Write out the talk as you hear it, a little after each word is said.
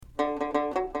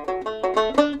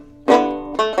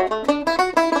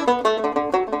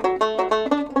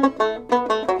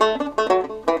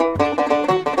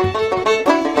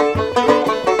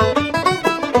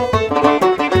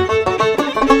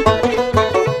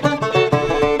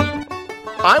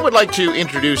I would like to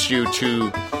introduce you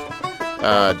to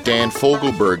Dan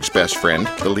Fogelberg's best friend,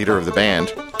 the leader of the band.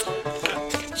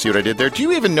 See what I did there? Do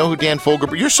you even know who Dan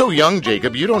Fogelberg? You're so young,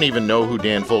 Jacob. You don't even know who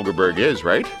Dan Fogelberg is,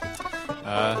 right?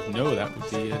 No, that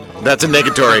would be a no. That's a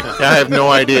negatory. I have no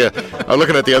idea. I'm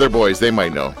looking at the other boys. They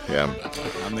might know. Yeah.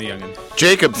 I'm the youngin'.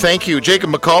 Jacob, thank you. Jacob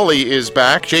McCauley is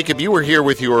back. Jacob, you were here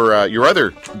with your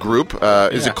other group.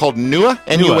 Is it called NUA?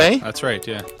 N-U-A? That's right,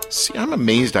 yeah. See, I'm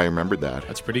amazed I remembered that.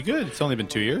 That's pretty good. It's only been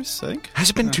 2 years, I think. Has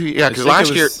it been 2 years? Yeah,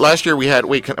 because last year we had...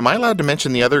 Wait, am I allowed to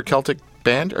mention the other Celtic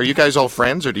band? Are you guys all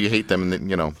friends, or do you hate them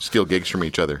and, steal gigs from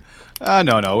each other?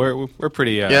 No, we're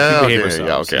pretty... we behave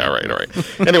ourselves. All right.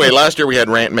 Anyway, last year we had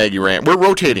Rant, Maggie, Rant. We're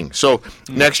rotating, so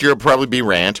next year will probably be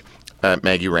Rant,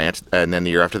 Maggie, Rant, and then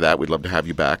the year after that we'd love to have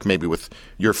you back, maybe with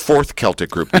your fourth Celtic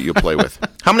group that you play with.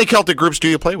 How many Celtic groups do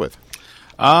you play with?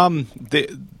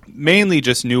 Mainly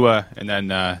just NUA and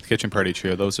then Kitchen Party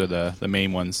Trio. Those are the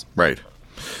main ones. Right.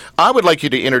 I would like you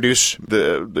to introduce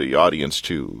the audience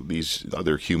to these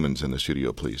other humans in the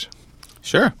studio, please.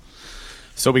 Sure.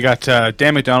 So we got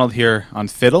Dan McDonald here on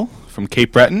fiddle from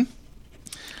Cape Breton.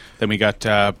 Then we got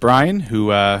Brian,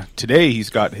 who today he's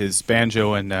got his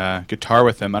banjo and guitar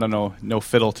with him. I don't know, no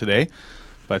fiddle today,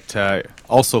 but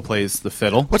also plays the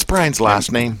fiddle. What's Brian's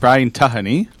last name? Brian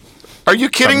Tahani. Are you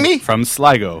kidding me? From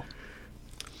Sligo.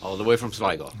 All the way from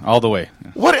Sligo. All the way.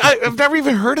 What? I've never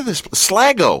even heard of this.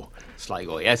 Sligo.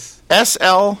 Sligo, yes.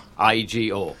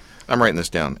 S-L-I-G-O. I'm writing this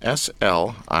down.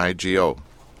 S-L-I-G-O.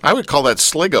 I would call that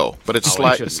Sligo, but it's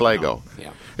Sligo. No.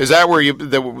 Yeah. Is that where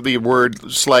the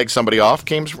word slag somebody off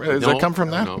came from? Does that come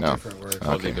from that? No. Different word.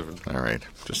 Okay. Different. All right.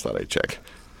 Just thought I'd check.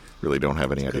 Really don't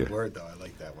have any idea. Good word, though. I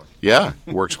like that one. Yeah,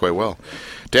 it works quite well.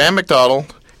 Dan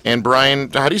McDonald and Brian,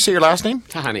 how do you say your last name?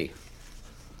 Tahani.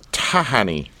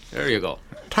 Tahani. There you go.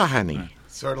 Tahani.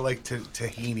 Sort of like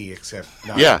tahini, except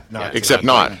not. Yeah, except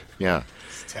not. Yeah.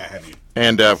 It's tahini.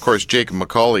 And, of course, Jacob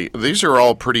McCauley. These are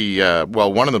all pretty,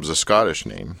 one of them's a Scottish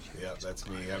name. Yeah, that's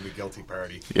me. I'm the guilty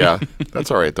party. Yeah,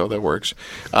 that's all right, though. That works.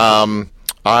 I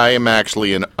am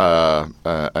actually an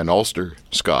Ulster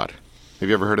Scot. Have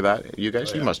you ever heard of that? You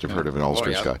guys? You must have heard of an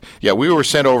Ulster Scot. Yeah, we were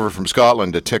sent over from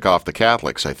Scotland to tick off the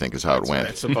Catholics, I think is how it went.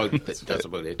 That's about it.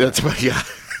 That's about, yeah.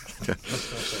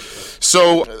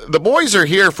 So the boys are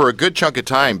here for a good chunk of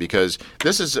time because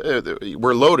this is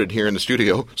we're loaded here in the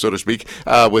studio, so to speak,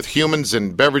 with humans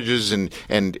and beverages and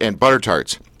butter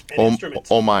tarts.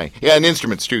 Oh my. Yeah, and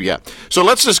instruments too, yeah. So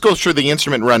let's just go through the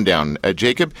instrument rundown.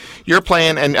 Jacob, you're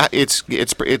playing, and it's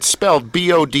spelled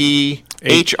B-O-D-H-R-A-N?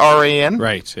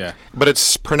 Right, yeah. But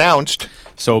it's pronounced...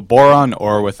 So boron,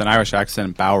 or with an Irish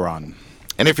accent, bowron.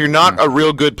 And if you're not a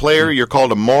real good player, you're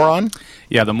called a moron?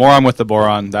 Yeah, the moron with the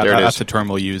boron. That's is. a term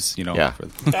we'll use, Yeah.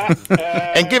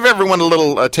 And give everyone a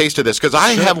little taste of this, because I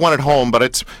have one at home, but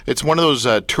it's one of those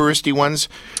touristy ones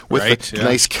with the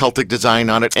nice Celtic design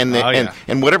on it, and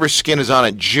and whatever skin is on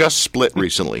it just split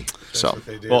recently. That's what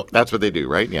they do. Well, that's what they do,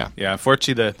 right? Yeah. Yeah,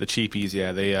 unfortunately, the cheapies,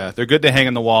 they're good to hang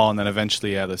on the wall, and then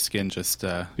eventually, the skin just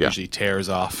usually tears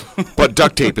off. But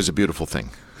duct tape is a beautiful thing.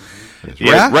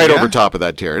 Right over top of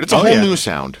that tear. It's a whole new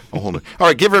sound. All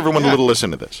right, give everyone a little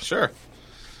listen to this. Sure.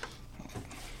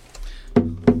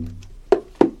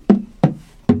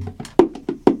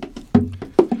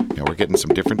 Now we're getting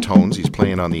some different tones. He's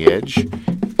playing on the edge,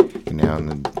 and now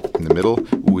in the middle.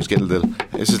 Ooh, he's getting a little.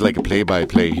 This is like a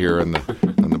play-by-play here on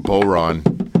the boron.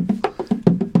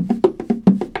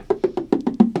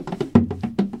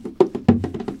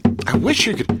 I wish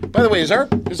you could. By the way, is our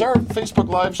Facebook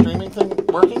Live streaming thing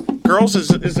working? Girls, is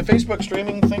the Facebook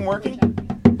streaming thing working?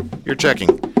 You're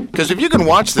checking. Because if you can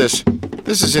watch this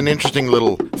is an interesting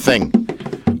little thing.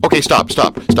 Okay, stop.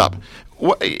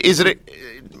 What is it?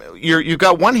 You've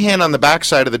got one hand on the back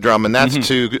side of the drum, and that's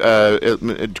to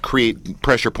create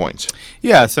pressure points.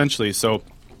 Yeah, essentially. So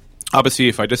obviously,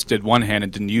 if I just did one hand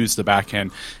and didn't use the back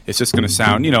hand, it's just going to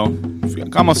sound,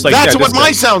 almost like... That's what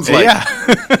mine sounds like. Yeah.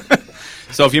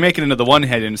 So if you make it into the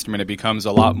one-head instrument, it becomes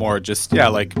a lot more just,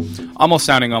 like, almost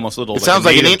sounding almost a little like sounds a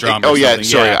like native an drum. Oh, yeah,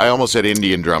 sorry, I almost said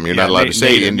Indian drum. You're not allowed to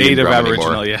say Indian drum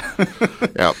Aboriginal, anymore.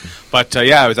 Yeah. But,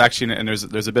 it was actually, and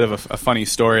there's a bit of a funny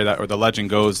story, or the legend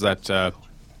goes that,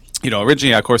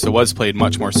 originally, of course, it was played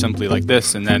much more simply like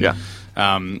this, and then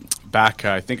back,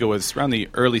 I think it was around the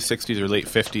early 60s or late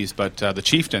 50s, but the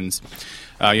Chieftains,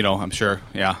 I'm sure,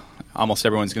 almost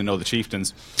everyone's going to know the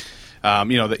Chieftains.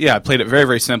 Played it very,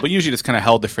 very simple. Usually just kind of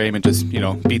held the frame and just,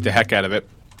 beat the heck out of it.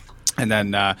 And then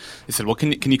they said, well,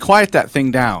 can you quiet that thing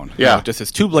down? Yeah. Just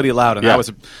it's too bloody loud. And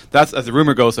that's, as the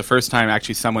rumor goes, the first time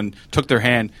actually someone took their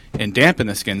hand and dampened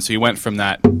the skin. So you went from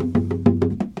that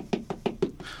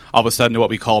all of a sudden to what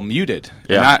we call muted.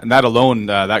 Yeah. And that alone,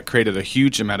 that created a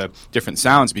huge amount of different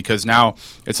sounds, because now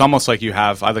it's almost like you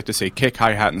have, I like to say, kick,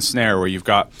 hi-hat, and snare, where you've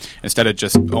got, instead of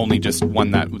just only just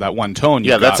that one tone.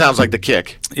 Yeah, that sounds like the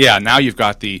kick. Yeah, now you've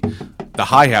got the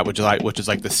hi-hat, which is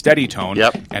like the steady tone,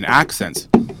 Yep. and accents.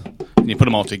 And you put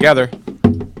them all together.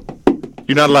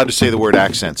 You're not allowed to say the word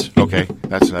accents. Okay,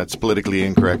 that's politically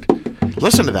incorrect.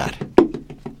 Listen to that.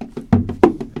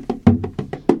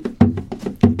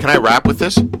 Can I rap with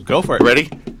this? Go for it. Ready?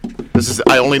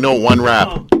 I only know one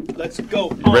rap. Let's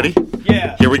go. You ready?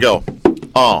 Yeah. Here we go.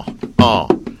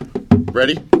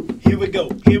 Ready? Here we go.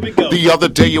 Here we go. The other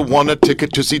day you won a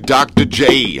ticket to see Dr.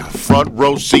 J. Front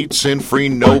row seats and free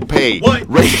no pay. What?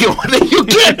 Radio. You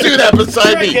can't do that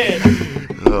beside me.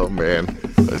 Cricket. Oh, man.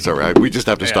 That's all right. We just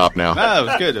have to stop now. Ah, it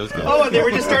was good. It was good. Oh, they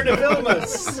were just starting to film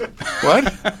us.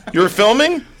 What? You were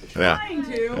filming? Yeah. Trying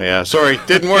to. Yeah, sorry.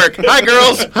 Didn't work. Hi,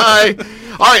 girls. Hi.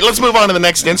 All right, let's move on to the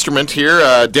next instrument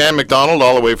here. Dan McDonald,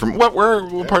 all the way from... What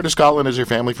part of Scotland is your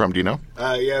family from? Do you know?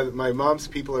 Yeah, my mom's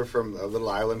people are from a little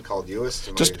island called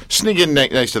Uist. Just sneak in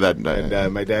next to that.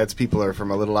 And my dad's people are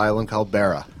from a little island called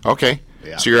Barra. Okay.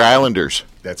 Yeah. So you're Islanders.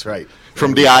 That's right.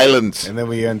 From the islands. And then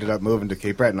we ended up moving to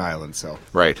Cape Breton Island, so...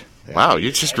 Right. Wow,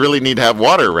 you just really need to have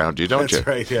water around you, don't That's you?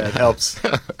 right, yeah, it helps.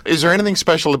 Is there anything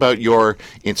special about your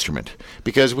instrument?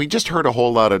 Because we just heard a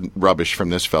whole lot of rubbish from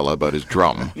this fella about his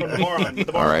drum. The moron.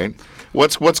 All right.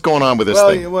 What's going on with this Well,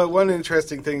 thing? one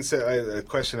interesting thing, a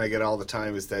question I get all the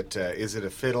time is that is it a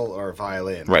fiddle or a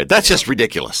violin? Right, that's just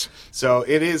ridiculous. So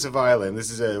it is a violin.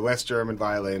 This is a West German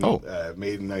violin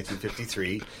made in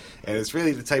 1953, and it's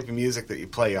really the type of music that you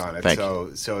play on it. Thank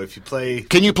So if you play...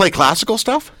 Can you play classical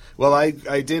stuff? Well, I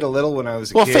did a little when I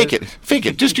was a Well, kid. fake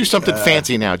it. Just do something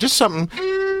fancy now. Just something...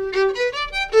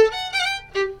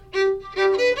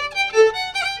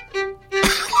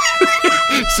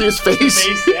 See his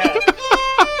face? Yeah.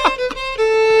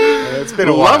 It's been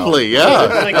a while. Lovely, yeah.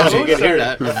 Like You can Mozart. hear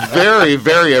that. Very,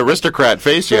 very aristocrat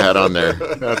face you had on there.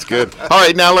 That's good. All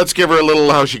right, now let's give her a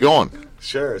little how's she going,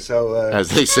 Sure. So as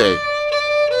they say.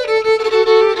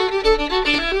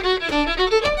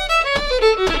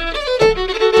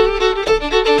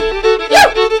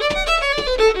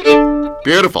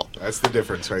 Beautiful. that's the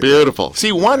difference, right? Beautiful.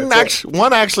 See, one That's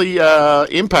one actually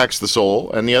impacts the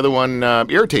soul, and the other one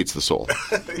irritates the soul.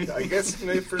 there. I guess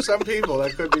for some people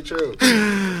that could be true.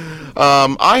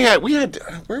 We had,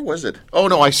 where was it? Oh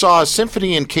no, I saw a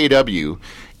symphony in KW,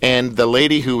 and the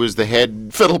lady who was the head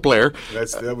fiddle player.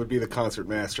 That would be the concert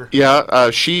master. Yeah,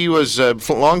 she was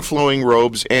long flowing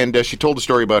robes, and she told a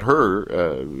story about her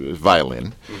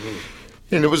violin. Mm-hmm.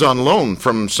 And it was on loan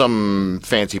from some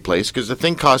fancy place because the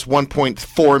thing cost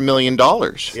 $1.4 million.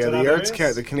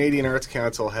 Yeah, the Canadian Arts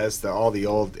Council has all the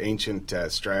old ancient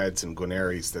Strads and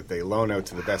Guarneris that they loan out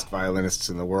to the best violinists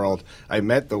in the world. I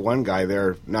met the one guy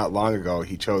there not long ago.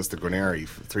 He chose the Guarneri,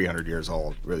 300 years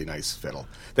old. Really nice fiddle.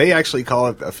 They actually call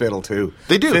it a fiddle too.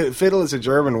 They do. Fiddle is a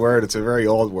German word. It's a very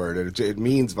old word. It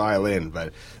means violin,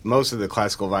 but most of the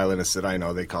classical violinists that I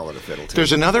know, they call it a fiddle too.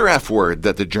 There's another F word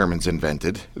that the Germans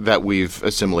invented that we've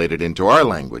assimilated into our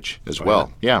language as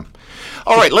well. Yeah.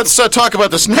 All right, let's talk about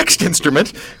this next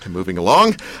instrument. Moving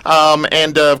along.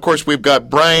 And, of course, we've got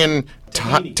Brian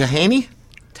Tahani?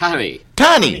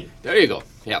 Tahani. There you go.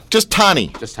 Yeah. Just Tani.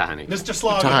 Just Tahani. Mr.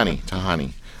 Slaughter.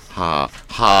 Tahani.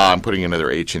 I'm putting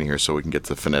another H in here so we can get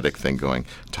the phonetic thing going.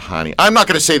 Tahani. I'm not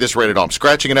going to say this right at all. I'm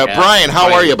scratching it out. Yeah. Brian,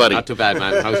 how are you, buddy? Not too bad,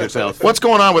 man. How's yourself? What's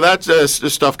going on with that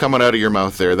stuff coming out of your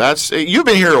mouth there? You've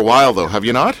been here a while, though, have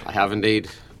you not? I have indeed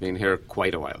been here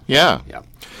quite a while. Yeah. Yeah.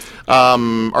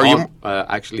 Are you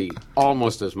actually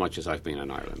almost as much as I've been in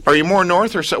Ireland? Are you more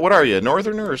north or what are you?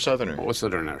 Northerner or southerner? Oh, a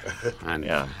southerner, and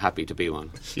Yeah. happy to be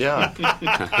one. Yeah.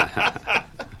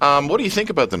 What do you think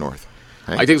about the north?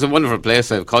 Hey? I think it's a wonderful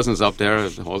place. I have cousins up there.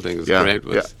 The whole thing is Yeah. great.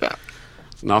 Yeah. But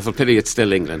it's an awful pity it's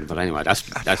still England. But anyway,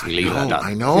 that's me leaving that.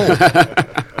 I know.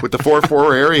 With the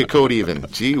 4-4 area code even.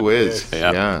 Gee whiz.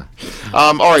 Yeah.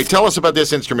 All right, tell us about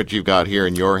this instrument you've got here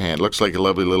in your hand. Looks like a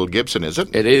lovely little Gibson, is it?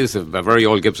 It is a very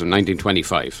old Gibson,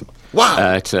 1925.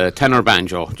 Wow. It's a tenor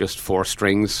banjo, just 4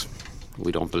 strings.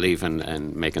 We don't believe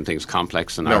in making things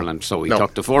complex in Ireland, so we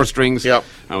took the 4 strings Yep.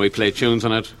 and we play tunes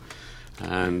on it.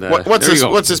 And What's there you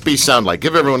go. this beast sound like?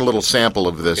 Give everyone a little sample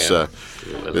of this Okay.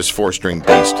 this 4-string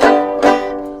beast.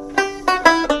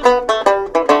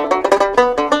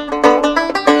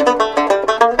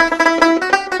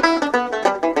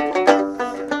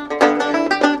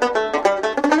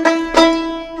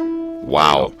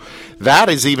 Wow. That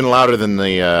is even louder than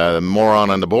the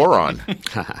moron on the boron.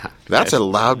 That's a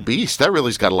loud beast. That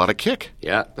really's got a lot of kick.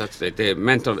 Yeah, that's it. They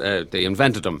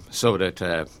invented them so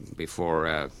that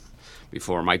before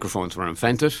before microphones were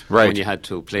invented, Right. when you had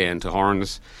to play into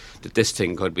horns, that this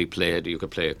thing could be played. You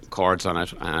could play chords on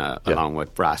it along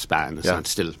with brass bands and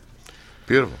still.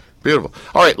 Beautiful. Beautiful.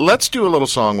 All right, let's do a little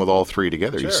song with all three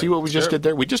together. Sure, you see what we just did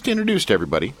there? We just introduced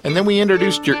everybody, and then we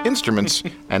introduced your instruments,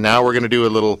 and now we're going to do a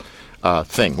little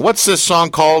thing. What's this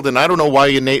song called? And I don't know why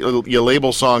you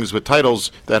label songs with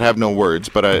titles that have no words,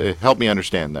 but help me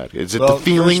understand that. Is it the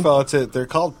feeling? First of all, they're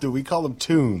called. We call them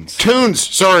tunes. Tunes.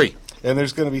 Sorry. And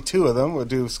there's going to be two of them. We'll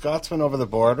do Scotsman Over the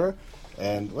Border.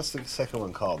 And what's the second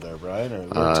one called there, Brian?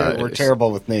 Or we're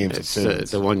terrible with names of tunes.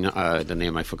 The one, the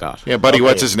name I forgot. Yeah, buddy,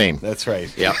 what's his name? That's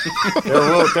right. Yeah.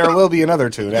 there will be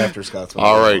another tune after Scotsman.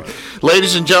 All right.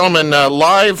 Ladies and gentlemen,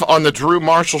 live on the Drew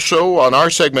Marshall Show, on our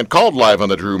segment called Live on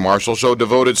the Drew Marshall Show,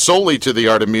 devoted solely to the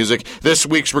art of music, this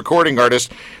week's recording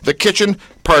artist, the Kitchen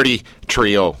Party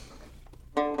Trio.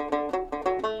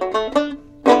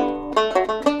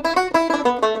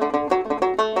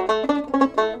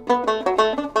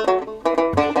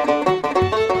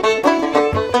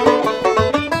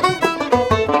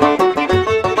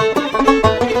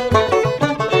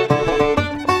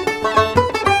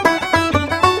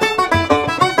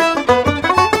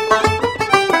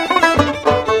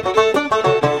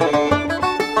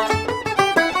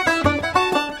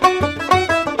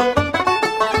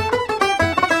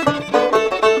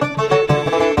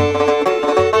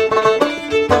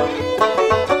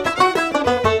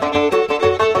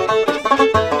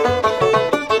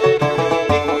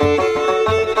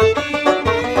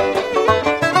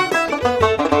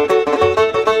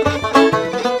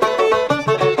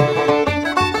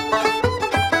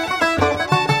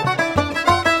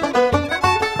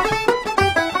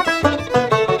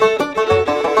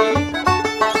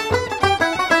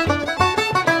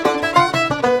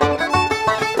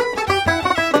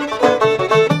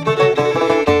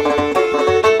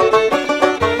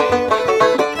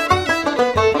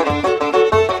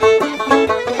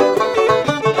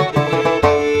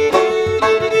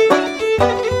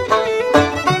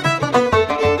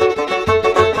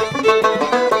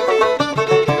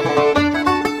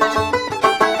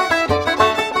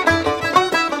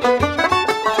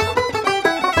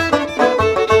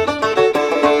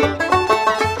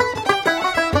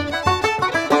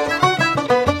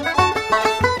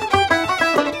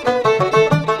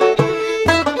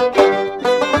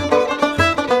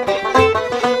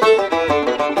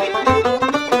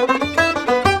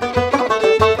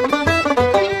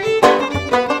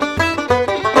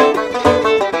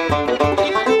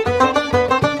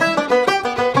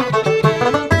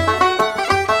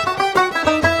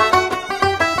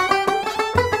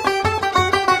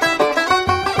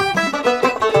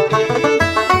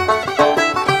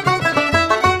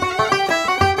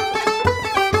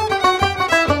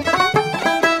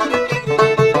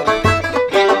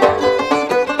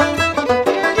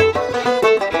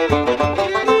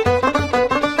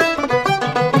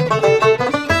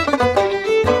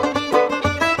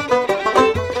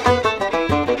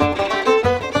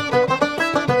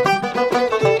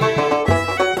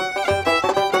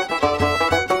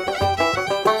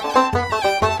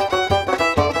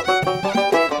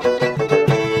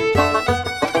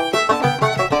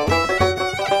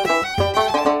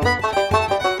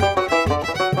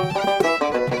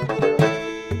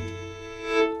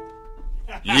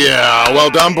 Yeah, well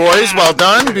done, boys. Well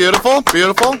done. Beautiful,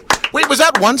 beautiful. Wait, was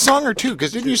that one song or two?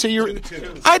 Because didn't you say you were...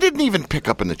 I didn't even pick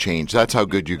up on the change. That's how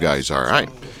good you guys are.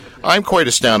 I'm quite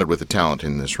astounded with the talent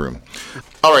in this room.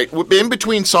 All right, in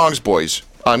between songs, boys,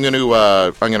 I'm going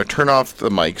to turn off the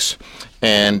mics,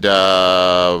 and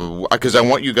because I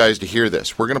want you guys to hear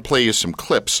this. We're going to play you some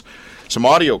clips. Some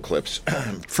audio clips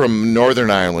from Northern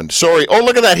Ireland. Sorry. Oh,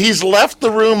 look at that. He's left the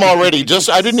room already.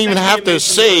 I didn't even have to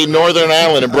say Northern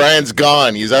Ireland, and Brian's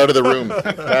gone. He's out of the room.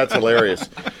 That's hilarious.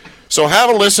 So have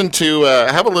a listen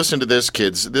to this,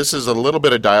 kids. This is a little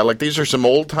bit of dialect. These are some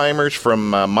old timers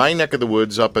from my neck of the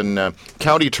woods up in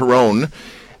County Tyrone,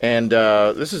 and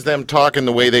this is them talking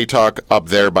the way they talk up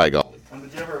there, by golly. And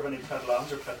did you ever have any pet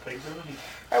lambs or pet pigs or anything?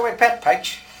 I went pet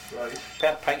pigs. Right.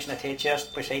 Pet pigs in a tea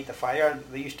chest beside the fire.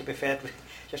 They used to be fed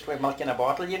just with milk in a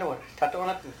bottle, you know, tat on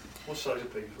it. What size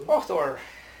of pigs were Oh, they were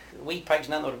wee pigs,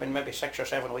 and then they would have been maybe 6 or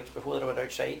 7 weeks before they went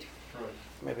outside. Right.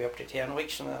 Maybe up to 10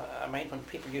 weeks. And I mind when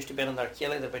people used to be in their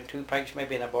killie, there'd been 2 pigs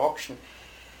maybe in a box, and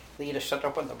they'd just sit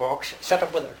up in the box, sit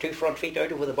up with their 2 front feet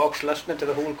out over the box, listening to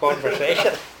the whole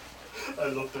conversation. I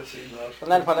love to see that.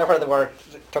 And then whenever they were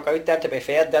took out then to be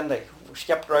fed, then they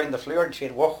skipped around the floor and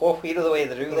said, whoa, whoa, you know the way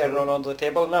they do, they run onto the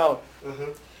table now.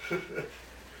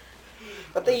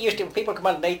 But they used to, when people come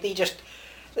in at night,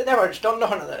 They never done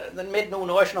nothing. They made no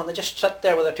noise. They just sit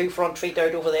there with their 2 front feet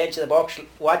out over the edge of the box,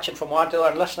 watching from one to the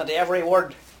other and listening to every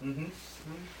word. Mm-hmm.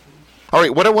 All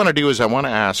right, what I want to do is I want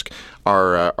to ask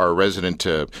our resident,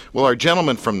 our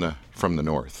gentleman from the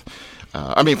north.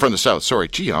 From the south. Sorry,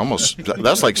 gee,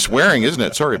 that's like swearing, isn't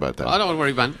it? Sorry about that. Oh, don't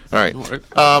worry, man. All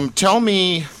right. Tell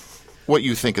me what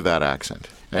you think of that accent.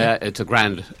 It's a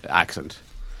grand accent.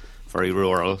 Very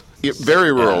rural.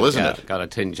 Very rural, isn't it? Got a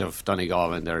tinge of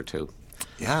Donegal in there, too.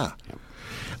 Yeah.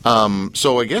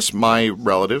 So I guess my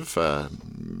relative,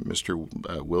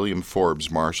 Mr. William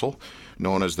Forbes Marshall,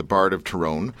 known as the Bard of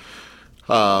Tyrone,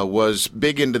 was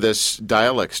big into this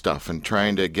dialect stuff and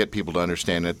trying to get people to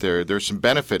understand that there's some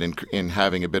benefit in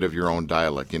having a bit of your own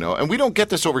dialect, And we don't get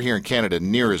this over here in Canada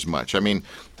near as much. I mean,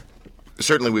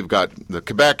 certainly we've got the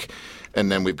Quebec,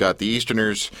 and then we've got the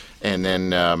Easterners, and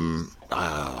then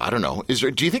I don't know.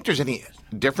 Do you think there's any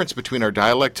difference between our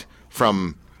dialect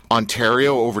from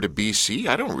Ontario over to BC?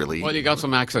 I don't really. Well, you got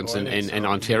some accents in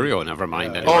Ontario, never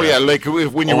mind. Yeah. Oh, yeah, like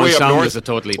when you're way up north. Is a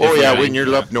totally different when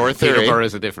you're up north there. Peterborough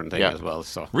is a different thing as well.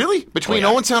 So. Really? Between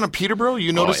Owen Sound and Peterborough,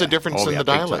 you notice a difference in the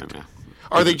dialect? Time,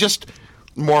 Are they just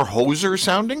more hoser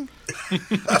sounding?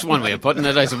 That's one way of putting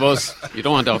it, I suppose. You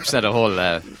don't want to upset a whole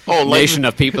nation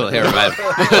of people here, man.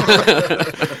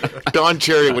 Don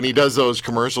Cherry, when he does those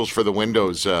commercials for the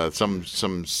windows, some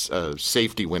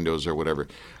safety windows or whatever.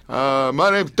 My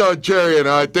name's Don Cherry, and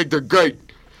I think they're great.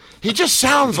 He just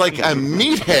sounds like a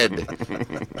meathead.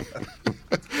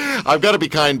 I've got to be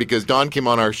kind because Don came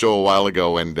on our show a while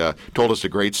ago and told us a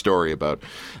great story about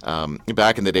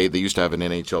back in the day they used to have an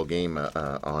NHL game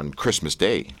on Christmas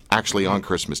Day, actually on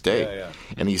Christmas Day. Yeah.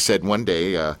 And he said one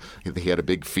day he had a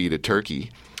big feed of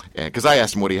turkey. Because I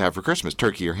asked him, what do you have for Christmas,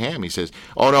 turkey or ham? He says,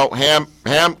 oh, no, ham,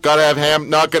 gotta have ham,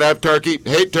 not gonna have turkey,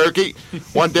 hate turkey.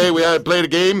 One day we played a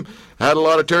game, had a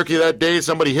lot of turkey that day.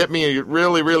 Somebody hit me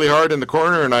really, really hard in the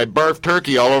corner, and I barfed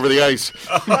turkey all over the ice.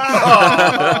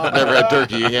 Never had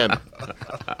turkey again.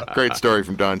 Great story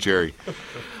from Don Cherry.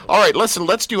 All right, listen,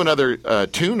 let's do another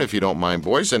tune, if you don't mind,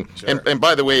 boys. And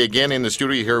by the way, again, in the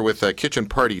studio here with Kitchen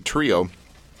Party Trio,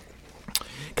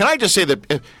 can I just say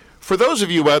that... for those of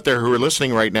you out there who are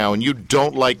listening right now and you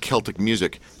don't like Celtic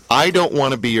music, I don't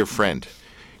want to be your friend.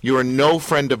 You are no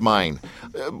friend of mine.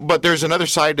 But there's another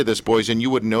side to this, boys, and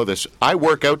you wouldn't know this. I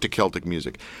work out to Celtic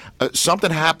music. Something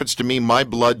happens to me, my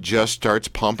blood just starts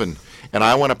pumping, and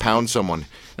I want to pound someone.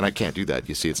 And I can't do that.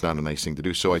 You see, it's not a nice thing to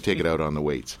do, so I take it out on the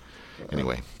weights.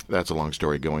 Anyway, that's a long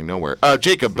story going nowhere.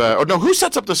 Jacob, who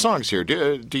sets up the songs here?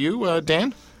 Do you,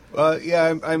 Dan?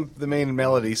 I'm the main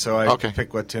melody, so I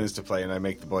pick what tunes to play, and I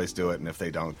make the boys do it. And if they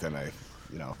don't, then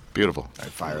Beautiful. I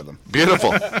fire them.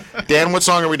 Beautiful. Dan, what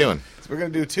song are we doing? So we're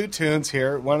going to do 2 tunes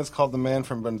here. One is called "The Man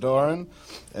from Bundoran,"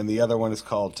 and the other one is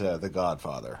called "The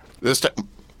Godfather." This time,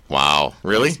 wow,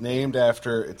 really? It's named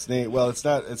after. Well, it's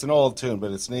not. It's an old tune,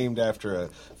 but it's named after a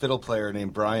fiddle player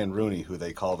named Brian Rooney, who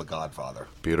they call the Godfather.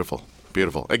 Beautiful,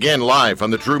 beautiful. Again, live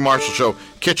on the Drew Marshall Show,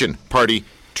 Kitchen Party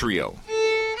Trio.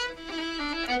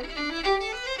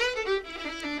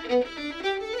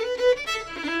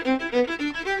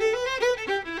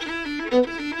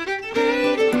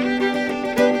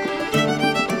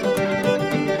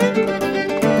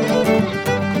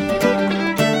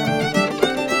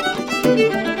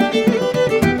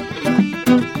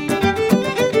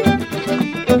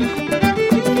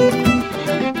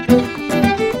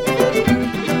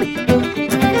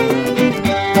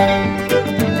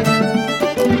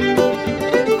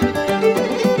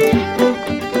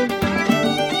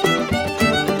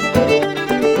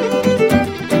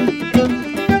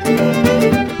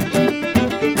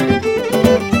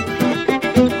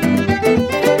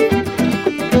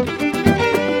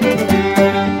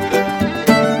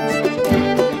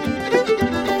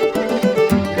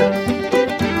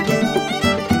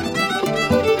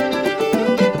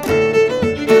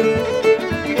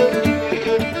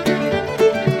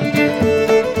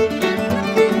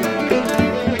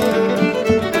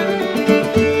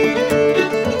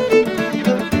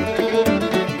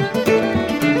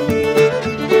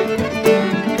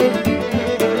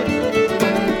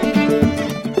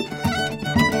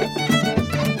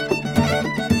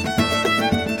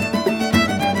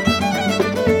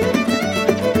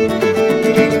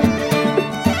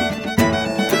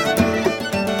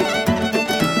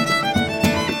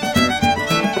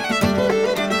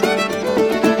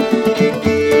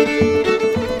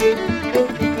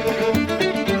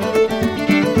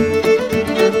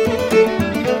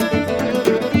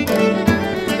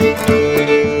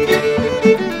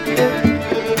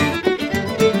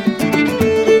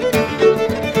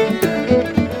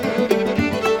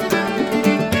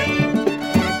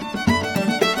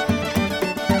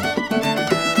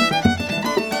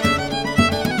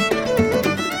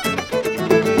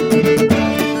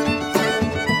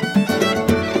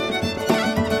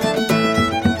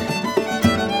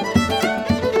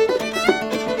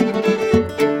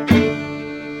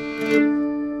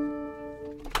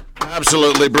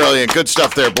 Absolutely brilliant. Good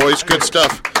stuff there, boys. Good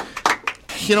stuff.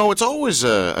 You know, it's always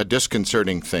a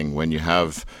disconcerting thing when you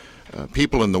have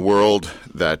people in the world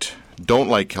that don't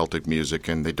like Celtic music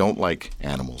and they don't like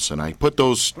animals. And I put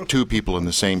those two people in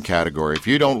the same category. If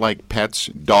you don't like pets,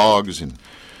 dogs, and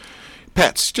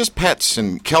pets, just pets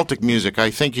and Celtic music,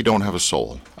 I think you don't have a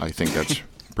soul. I think that's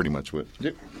pretty much what...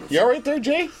 You all right there,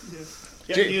 Jay?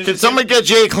 Jay, can somebody get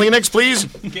Jay a Kleenex, please?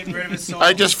 Getting rid of his soul.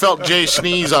 I just felt Jay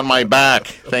sneeze on my back.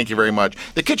 Thank you very much.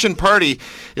 The Kitchen Party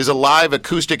is a live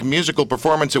acoustic musical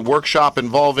performance and workshop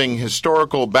involving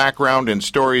historical background and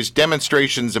stories,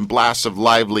 demonstrations, and blasts of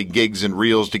lively gigs and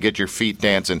reels to get your feet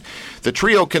dancing. The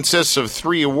trio consists of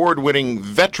 3 award-winning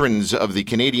veterans of the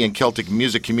Canadian Celtic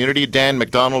music community. Dan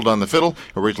MacDonald on the fiddle,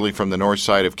 originally from the north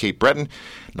side of Cape Breton.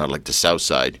 Not like the south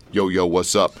side. Yo,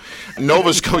 what's up?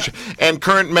 Nova Scotia. And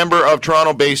current member of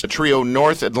Toronto-based trio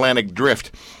North Atlantic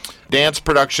Drift. Dance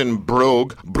production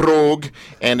Brogue,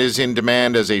 and is in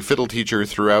demand as a fiddle teacher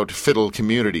throughout fiddle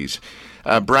communities.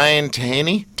 Brian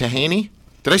Tahani?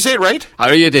 Did I say it right?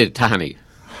 Oh, you did, Tahani.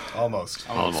 Almost.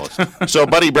 So,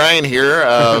 Buddy Brian here,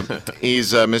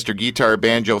 he's Mr. Guitar,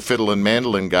 Banjo, Fiddle, and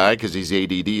Mandolin guy, because he's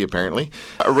ADD, apparently.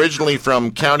 Originally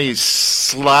from County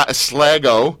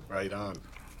Sligo. Right on.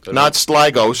 Not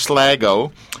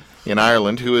Sligo in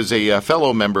Ireland, who is a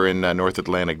fellow member in North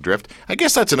Atlantic Drift. I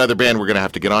guess that's another band we're going to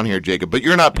have to get on here, Jacob, but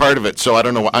you're not part of it, so I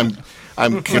don't know. I'm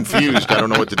confused. I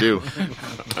don't know what to do.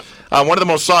 One of the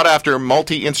most sought-after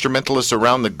multi-instrumentalists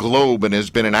around the globe, and has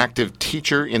been an active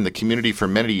teacher in the community for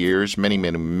many years. Many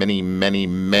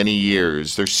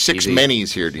years. There's 6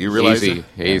 manys here. Do you realize it?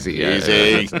 Easy.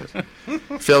 Easy.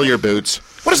 Fill your boots.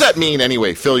 What does that mean,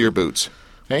 anyway, fill your boots?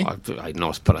 Hey? I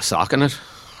know, put a sock in it.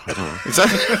 I don't know. Is that?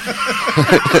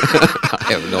 I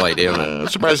have no idea. I'm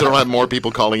surprised I don't have more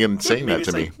people calling in and saying Maybe that to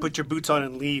it's me. like, put your boots on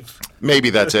and leave. Maybe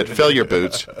that's it. Fill your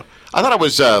boots. I thought it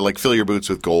was like fill your boots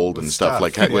with gold and stuff.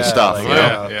 Like with stuff, like, you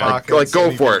know? pockets, Like go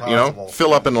for it, anything you know? possible.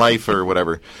 Fill up in life or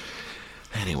whatever.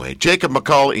 Anyway, Jacob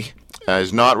Macaulay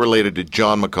is not related to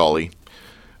John Macaulay,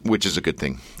 which is a good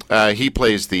thing. He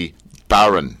plays the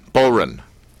Boron. Boron.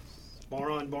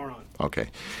 Okay.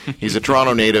 He's a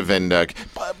Toronto native, and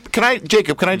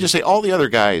Jacob, can I just say, all the other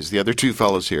guys, the other 2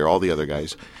 fellows here, all the other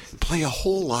guys, play a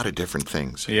whole lot of different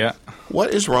things. Yeah.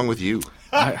 What is wrong with you?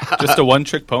 Just a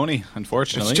one-trick pony,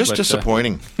 unfortunately. It's just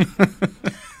disappointing.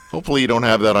 Hopefully you don't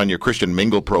have that on your Christian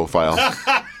Mingle profile.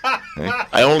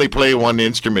 I only play one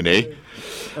instrument, eh?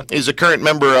 He's a current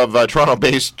member of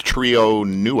Toronto-based trio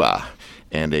Nua,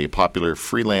 and a popular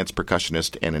freelance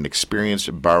percussionist and an experienced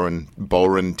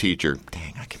Boron teacher.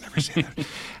 Dang, I can never say that.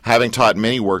 Having taught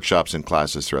many workshops and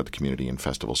classes throughout the community and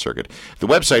festival circuit. The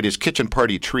website is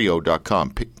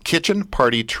kitchenpartytrio.com.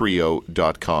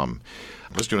 Kitchenpartytrio.com.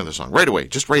 Let's do another song right away,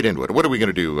 just right into it. What are we going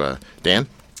to do, Dan?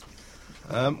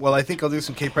 Well, I think I'll do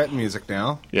some Cape Breton music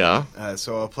now. Yeah.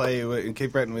 So I'll play in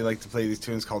Cape Breton. We like to play these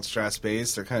tunes called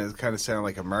Strathspey. They're kind of sound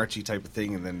like a marchy type of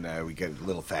thing, and then we get a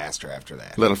little faster after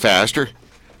that. A little faster.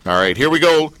 All right, here we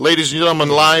go, ladies and gentlemen,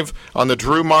 live on the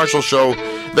Drew Marshall Show,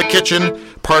 the Kitchen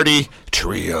Party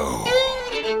Trio.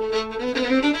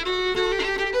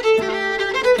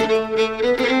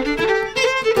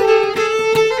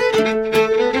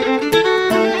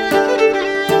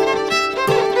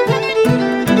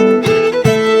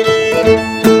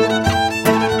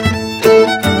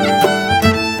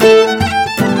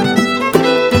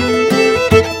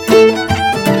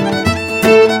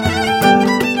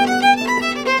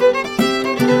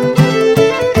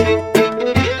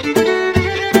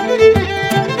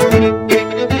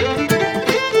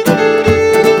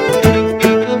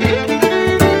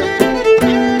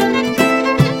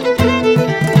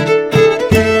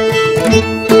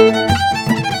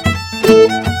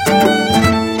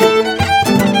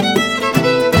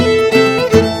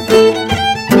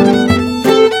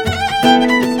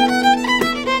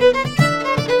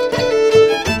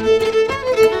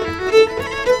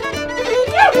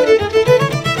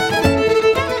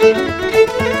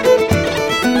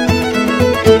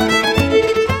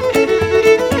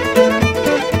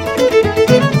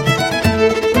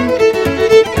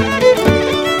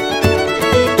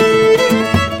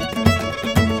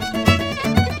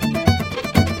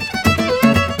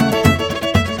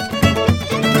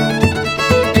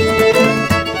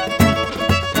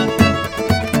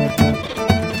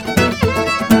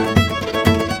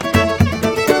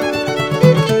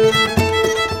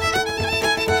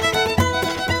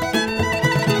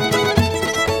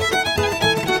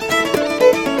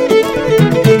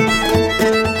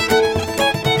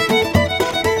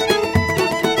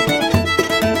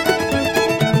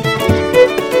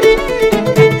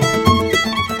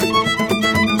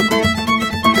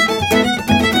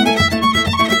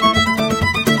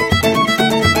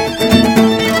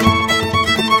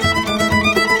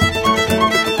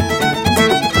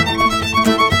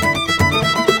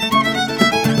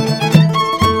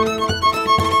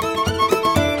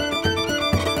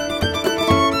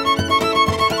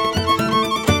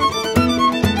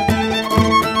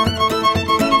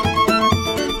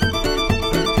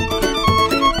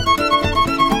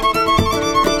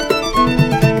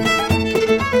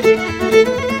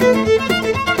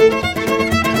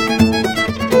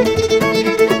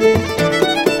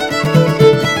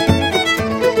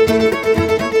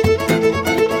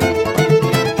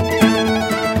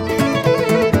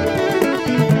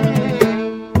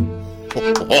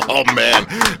 Oh, man.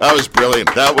 That was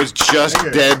brilliant. That was just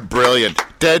dead brilliant.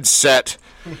 Dead set.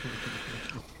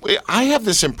 I have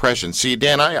this impression. See,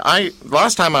 Dan, I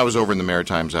last time I was over in the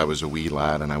Maritimes, I was a wee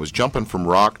lad, and I was jumping from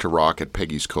rock to rock at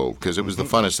Peggy's Cove because it was the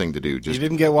funnest thing to do. You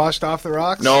didn't get washed off the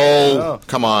rocks? No,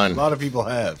 come on. A lot of people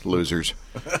have. Losers.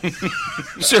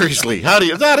 Seriously, how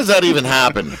does that even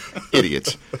happen?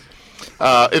 Idiots.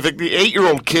 If the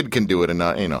 8-year-old kid can do it and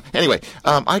not, Anyway,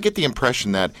 I get the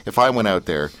impression that if I went out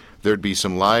there, there'd be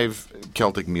some live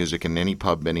Celtic music in any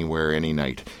pub, anywhere, any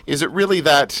night. Is it really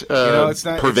that it's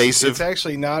not, pervasive? It's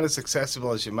actually not as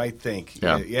accessible as you might think.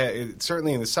 Yeah.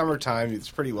 Certainly in the summertime, it's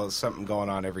pretty well something going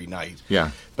on every night.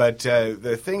 Yeah. But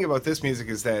the thing about this music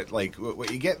is that, like,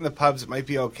 what you get in the pubs, it might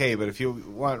be okay, but if you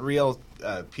want real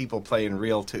people playing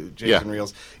real jigs and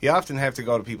reels, you often have to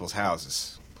go to people's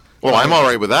houses. Well, I'm all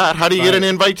right with that. How do you get an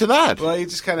invite to that? Well, you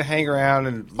just kind of hang around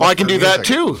and. I can do that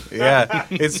too. Yeah,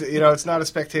 it's not a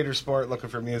spectator sport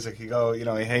looking for music. You go, you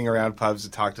hang around pubs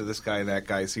and talk to this guy and that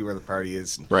guy, see where the party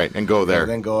is, right, and go there. And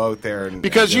then go out there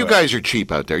because you guys are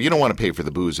cheap out there. You don't want to pay for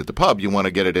the booze at the pub. You want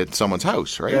to get it at someone's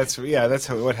house, right? That's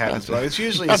what happens. Well, it's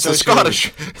usually that's the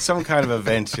Scottish some kind of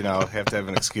event. Have to have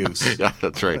an excuse. Yeah,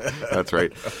 that's right. That's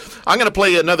right. I'm going to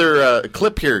play another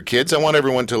clip here, kids. I want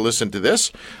everyone to listen to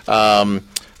this.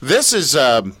 This is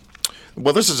our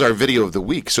video of the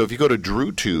week. So if you go to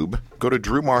DrewTube, go to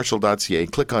drewmarshall.ca,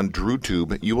 click on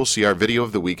DrewTube, you will see our video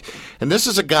of the week. And this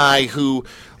is a guy who,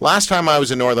 last time I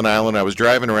was in Northern Ireland, I was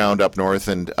driving around up north,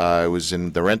 and I was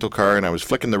in the rental car, and I was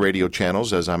flicking the radio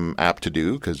channels, as I'm apt to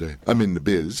do, because I'm in the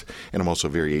biz, and I'm also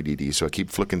very ADD, so I keep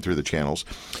flicking through the channels.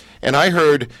 And I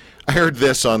heard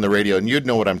this on the radio, and you'd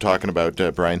know what I'm talking about,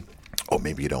 Brian. Oh,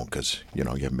 maybe you don't, because, you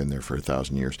haven't been there for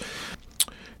 1,000 years.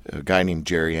 A guy named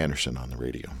Jerry Anderson on the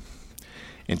radio.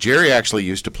 And Jerry actually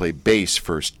used to play bass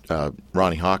for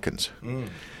Ronnie Hawkins.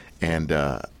 And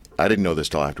I didn't know this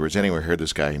till afterwards. Anyway, I heard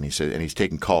this guy, and he said, and he's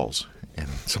taking calls. And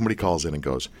somebody calls in and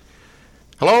goes,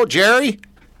 "Hello, Jerry?"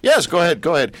 "Yes, go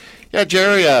ahead. Yeah,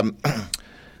 Jerry,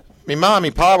 me mom and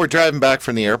me pa were driving back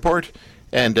from the airport,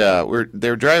 and they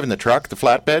were driving the truck, the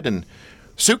flatbed, and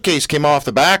suitcase came off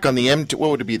the back on the M2. What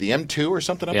would it be, the M2 or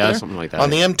something up there? Yeah, something like that. On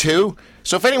the M2.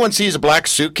 So if anyone sees a black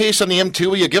suitcase on the M2,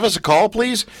 will you give us a call,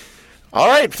 please? All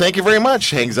right, thank you very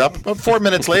much. Hangs up. About 4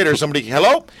 minutes later, somebody,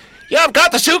 "Hello? Yeah, I've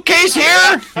got the suitcase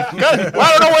here. Well, I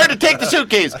don't know where to take the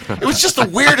suitcase." It was just the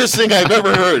weirdest thing I've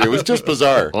ever heard. It was just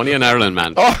bizarre. Only in Ireland,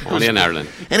 man. Only in Ireland.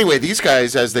 Anyway, these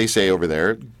guys, as they say over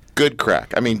there, good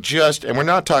crack. I mean, and we're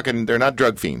not talking, they're not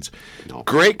drug fiends. No.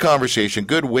 Great conversation,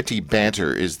 good witty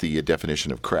banter is the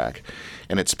definition of crack.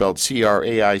 And it's spelled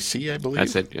C-R-A-I-C, I believe.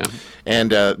 That's it, yeah.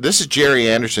 And this is Jerry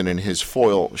Anderson and his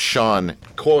foil, Sean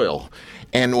Coyle.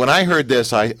 And when I heard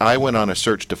this, I went on a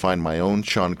search to find my own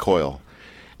Sean Coyle.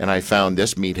 And I found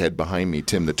this meathead behind me,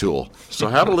 Tim the Tool. So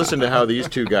have a listen to how these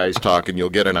two guys talk, and you'll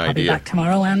get an idea. I'll be back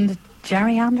tomorrow, and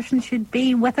Jerry Anderson should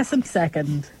be with us in a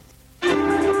second.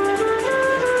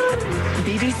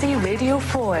 BBC Radio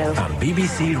Foil on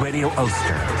BBC Radio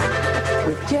Ulster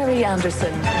with Jerry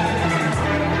Anderson.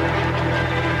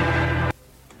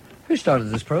 Who started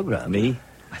this programme? Me.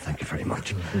 I thank you very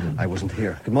much. I wasn't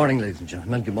here. Good morning, ladies and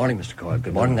gentlemen. Good morning, Mr. Coyle.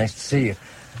 Good morning. Nice to see you.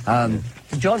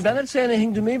 Did John Bennett say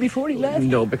anything to me before he left?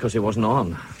 No, because he wasn't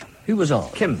on. Who was on?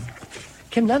 Kim.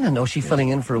 Kim Lennon. Oh, she's filling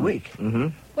in for a week. Mm-hmm.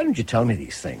 Why didn't you tell me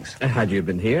these things? Had you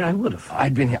been here, I would have.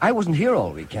 I'd been here. I wasn't here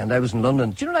all weekend. I was in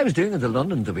London. Do you know what I was doing in the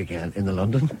London the weekend? In the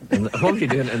London? What were you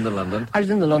doing in the London? I was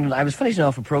in the London. I was finishing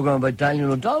off a programme about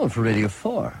Daniel O'Donnell for Radio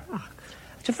 4. Oh,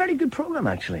 it's a very good programme,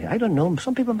 actually. I don't know.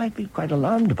 Some people might be quite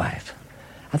alarmed by it.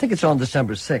 I think it's on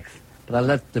December 6th. But I'll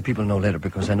let the people know later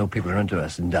because I know people are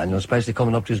interested in Daniel, especially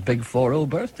coming up to his big 4-0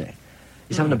 birthday.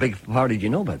 He's having a big party. Do you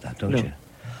know about that, don't you?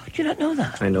 Do you not know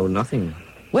that? I know nothing.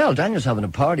 Well, Daniel's having a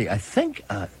party. I think,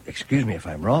 excuse me if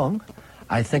I'm wrong,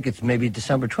 I think it's maybe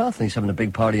December 12th and he's having a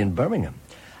big party in Birmingham.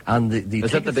 And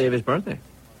Is that the day of his birthday?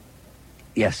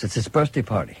 Yes, it's his birthday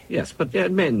party. Yes, but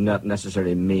it may not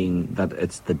necessarily mean that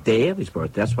it's the day of his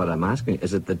birthday. That's what I'm asking.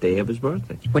 Is it the day of his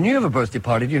birthday? When you have a birthday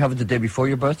party, do you have it the day before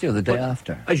your birthday or the day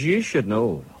after? As you should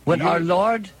know. When our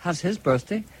Lord has his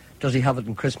birthday, does he have it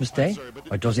on Christmas Day?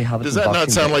 Or does he have it on Boxing Day? Does that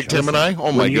not sound like Tim and I?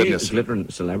 Oh, my goodness. Glittering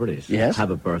celebrities yes?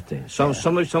 have a birthday. Some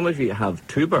of you have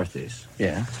two birthdays.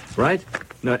 Yeah. Right?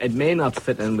 Now, it may not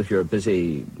fit in with your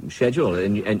busy schedule.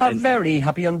 A very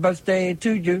happy on birthday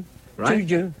to you. Right? To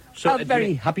you. So a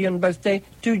very happy on birthday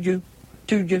to you.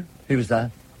 To you. Who was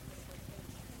that?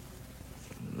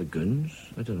 The Goons?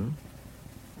 I don't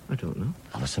know.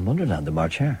 Alice in Wonderland, the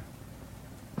March Hare.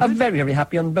 A very, very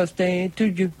happy on birthday to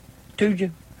you. To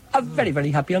you. a very,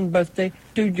 very happy unbirthday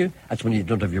to you. That's when you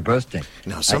don't have your birthday.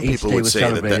 Now, some Each people day would was say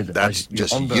celebrated that's as your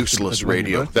just unbirthday useless because when your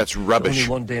radio. birthday- That's rubbish. Only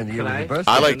one day in the year Can of I? your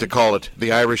birthday. I like to call it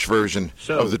the Irish version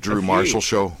of the Drew if Marshall you-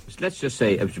 Show. Let's just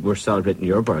say if we're celebrating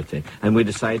your birthday and we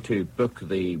decide to book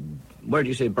the, where do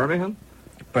you say, Birmingham?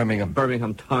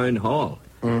 Birmingham Town Hall.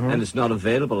 And it's not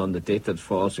available on the date that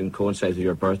falls and coincides with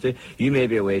your birthday. You may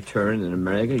be away touring in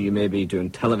America. You may be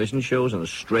doing television shows in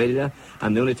Australia.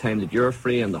 And the only time that you're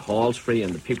free and the hall's free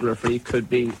and the people are free could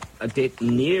be a date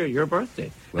near your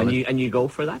birthday. Well, and you go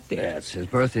for that date. Yeah, it's his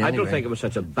birthday I anyway. don't think it was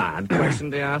such a bad question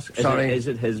to ask. Sorry. Is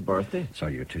it his birthday?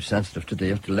 Sorry, you're too sensitive today.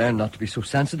 You have to learn not to be so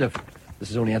sensitive.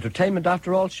 This is only entertainment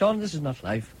after all, Sean. This is not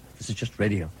life. This is just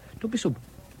radio. Don't be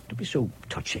so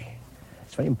touchy.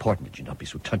 It's very important that you not be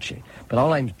so touchy. But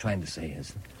all I'm trying to say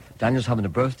is Daniel's having a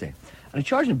birthday. And he's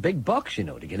charging big bucks, to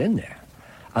get in there.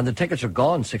 And the tickets are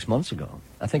gone 6 months ago.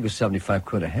 I think it was 75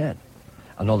 quid a head.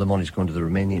 And all the money's going to the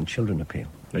Romanian Children Appeal.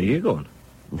 Are you going?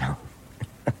 No.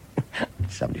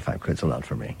 75 quid's a lot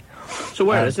for me. So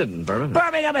where is it in Birmingham?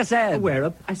 Birmingham, I said!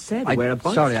 Whereabouts?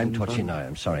 Sorry, I'm touchy now.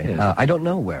 I'm sorry. Yeah. I don't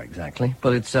know where exactly,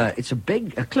 but it's a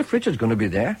big... Cliff Richard's going to be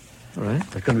there. All right.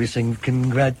 They're going to be singing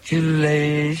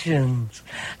congratulations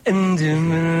and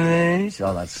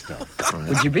all that stuff.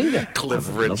 Would you be there? Cliff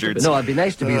Richards. No, it'd be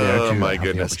nice to be there. Oh, to my have the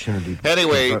goodness. opportunity to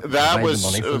Anyway, that provide was the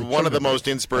money for the one of the children. most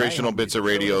inspirational bits of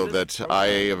radio that I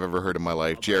have ever heard in my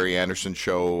life. Jerry Anderson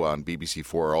Show on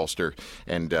BBC4 Ulster.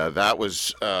 And that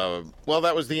was, that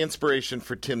was the inspiration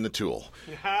for Tim the Tool.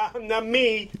 Not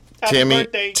me. Happy Timmy,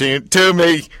 birthday. to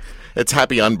me. It's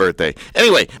happy unbirthday.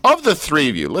 Anyway, of the three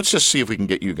of you, let's just see if we can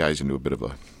get you guys into a bit of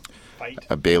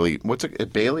a Bailey. What's a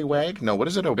Bailey wag? No, what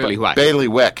is it? Bailey whack. Bailey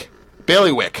wick.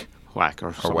 Bailey wick. Whack or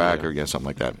Or something, whack yeah. or something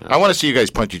like that. I want to see you guys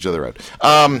punch each other out.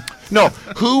 No,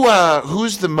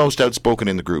 who's the most outspoken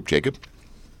in the group, Jacob?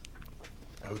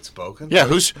 Outspoken? Yeah,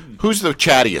 who's the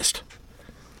chattiest?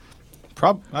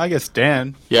 I guess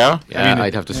Dan. Yeah? Yeah,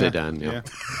 I'd have to say Dan, yeah.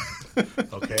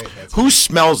 Okay. Who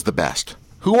smells the best?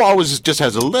 Who always just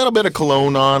has a little bit of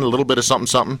cologne on, a little bit of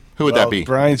something? Who would that be?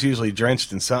 Brian's usually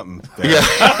drenched in something. There.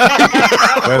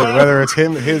 Yeah. whether it's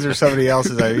his or somebody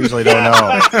else's, I usually don't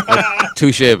know.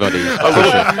 Touche, buddy.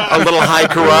 A little high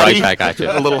karate. Right back at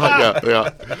you. A little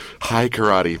high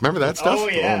karate. Remember that stuff? Oh,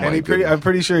 yeah. my And I'm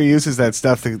pretty sure he uses that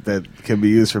stuff that can be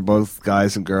used for both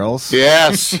guys and girls.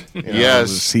 Yes. You know, Yes.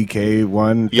 the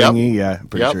CK1 Yep. thingy. Yeah, I'm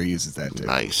pretty Yep. sure he uses that too.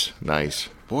 Nice.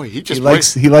 Boy, he He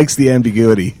likes the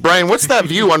ambiguity. Brian, what's that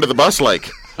view under the bus like?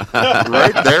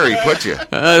 Right there, he put you.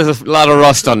 There's a lot of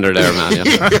rust under there, man.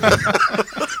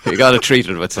 You got to treat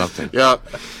it with something. Yeah,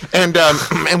 and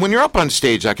when you're up on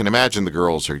stage, I can imagine the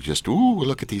girls are just, ooh,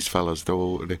 look at these fellas,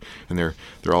 though, and they're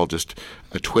all just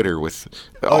a Twitter with.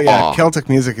 Oh yeah, awe. Celtic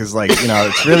music is like,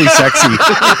 it's really sexy.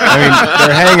 I mean,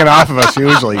 they're hanging off of us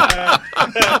usually.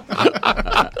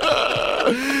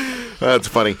 That's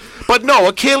funny, but no,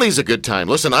 a Kaylee's a good time.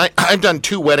 Listen, I've done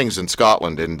 2 weddings in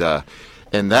Scotland, and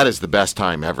that is the best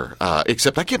time ever.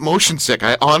 Except I get motion sick.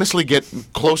 I honestly get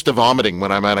close to vomiting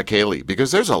when I'm at a Kaylee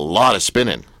because there's a lot of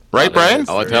spinning. Right, Brian?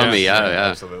 Oh, tell me, yeah.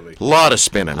 Absolutely. A lot of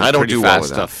spinning. I don't Pretty do well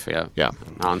fast with that. stuff, yeah. Yeah.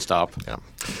 Non-stop. Yeah.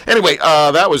 Anyway,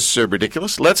 that was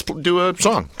ridiculous. Let's do a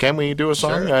song. Can we do a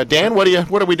song? Sure. Dan, what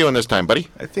are we doing this time, buddy?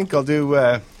 I think I'll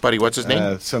do Buddy, what's his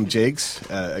name? some jigs.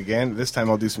 Again, this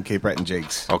time I'll do some Cape Breton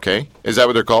jigs. Okay. Is that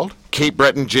what they're called? Cape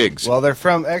Breton jigs. Well, they're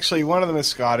from, actually, one of them is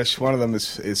Scottish. One of them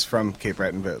is from Cape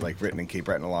Breton, but written in Cape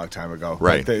Breton a long time ago.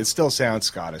 Right. But it still sounds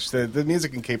Scottish. The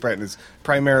music in Cape Breton is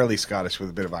primarily Scottish with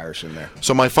a bit of Irish in there.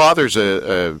 So my father's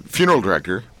a funeral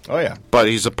director, Oh, yeah. but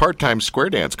he's a part-time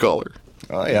square dance caller.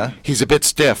 Oh, yeah. He's a bit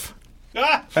stiff.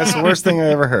 That's the worst thing I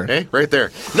ever heard. Hey, right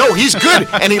there. No, he's good,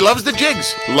 and he loves the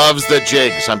jigs. Loves the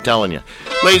jigs, I'm telling you.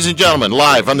 Ladies and gentlemen,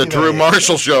 live on the Drew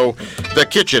Marshall Show, the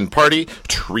Kitchen Party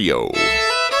Trio.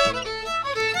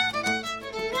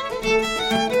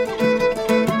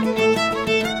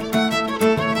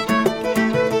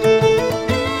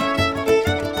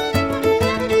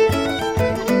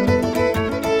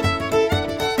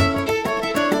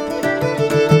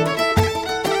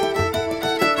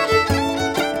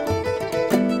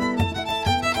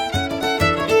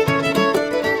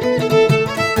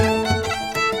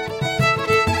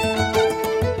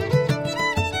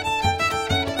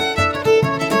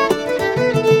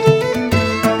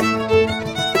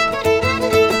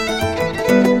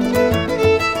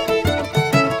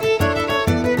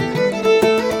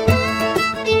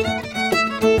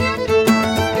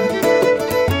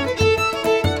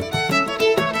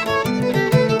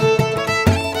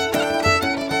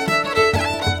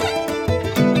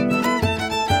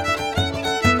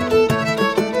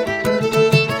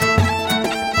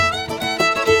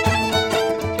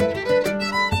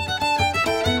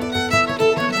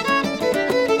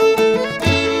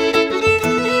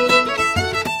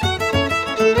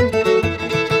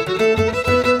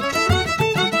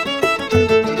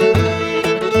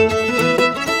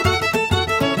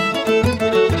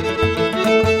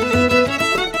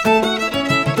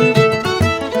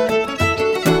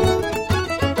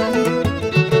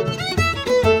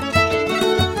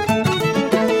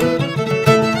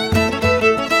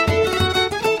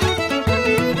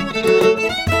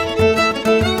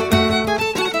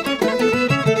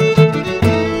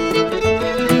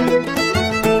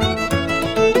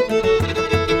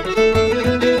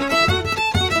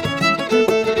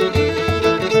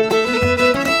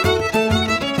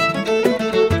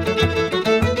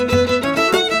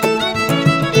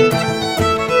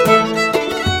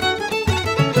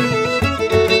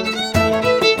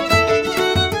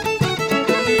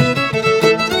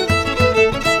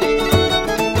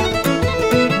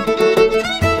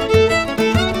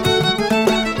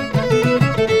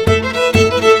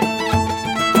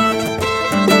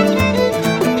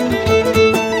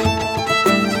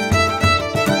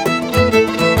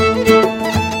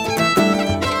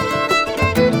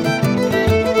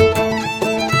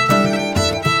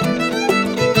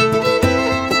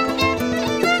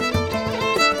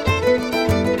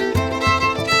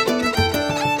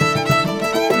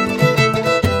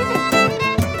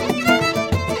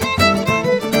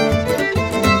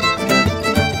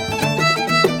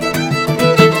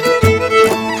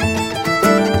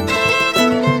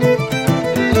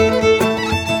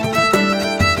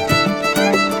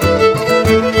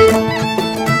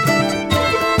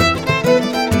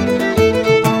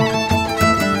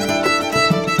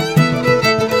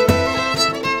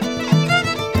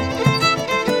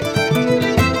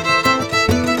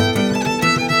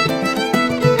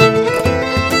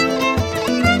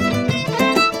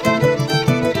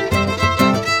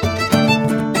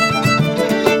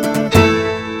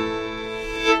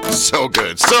 So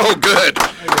good. So good.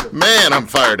 Man, I'm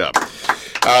fired up.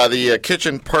 The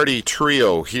Kitchen Party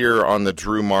Trio here on the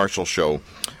Drew Marshall Show.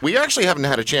 We actually haven't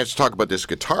had a chance to talk about this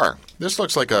guitar. This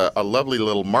looks like a lovely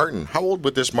little Martin. How old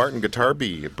would this Martin guitar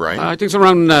be, Brian? I think it's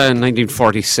around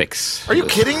 1946. Are you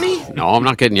kidding me? No, I'm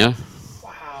not kidding you.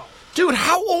 Wow. Dude,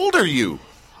 how old are you?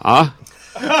 Huh?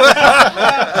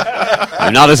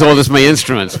 I'm not as old as my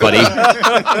instruments, buddy.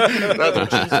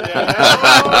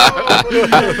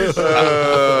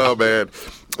 Oh, man.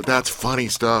 That's funny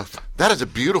stuff. That is a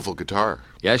beautiful guitar.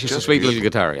 Yeah, it's just a sweet little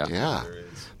guitar, yeah. Yeah.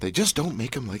 They just don't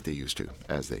make them like they used to,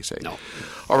 as they say. No.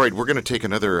 All right, we're going to take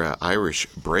another Irish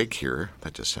break here.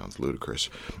 That just sounds ludicrous.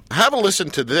 Have a listen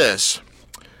to this.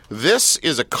 This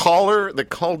is a caller that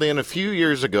called in a few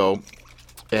years ago,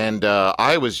 and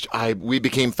we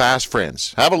became fast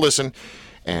friends. Have a listen,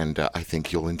 and I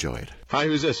think you'll enjoy it. Hi,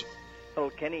 who's this? Oh,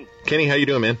 Kenny. Kenny, how you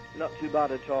doing, man? Not too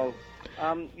bad at all.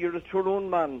 You're a Tyrone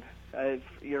man,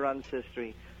 your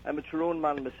ancestry. I'm a Tyrone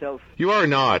man myself. You are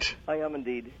not. I am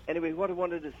indeed. Anyway, what I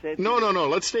wanted to say... No.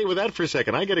 Let's stay with that for a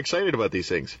second. I get excited about these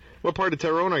things. What part of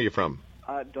Tyrone are you from?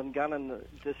 Dungannon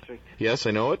district. Yes,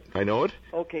 I know it.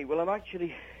 Okay, well, I'm actually...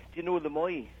 Do you know the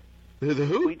Moy? The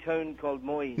who? Wee town called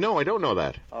Moy. No, I don't know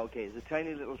that. Okay, it's a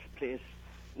tiny little place,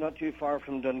 not too far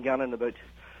from Dungannon, about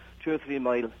 2 or 3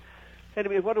 miles.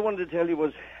 Anyway, what I wanted to tell you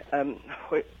was,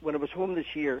 when I was home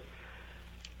this year,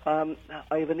 I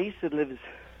have a niece that lives...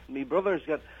 My brother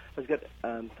has got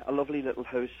a lovely little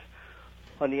house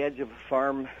on the edge of a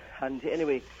farm. And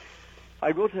anyway,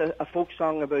 I wrote a folk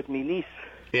song about my niece.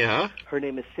 Yeah? Her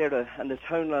name is Sarah, and the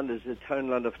townland is the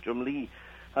townland of Drumlee.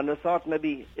 And I thought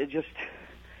maybe it just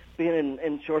being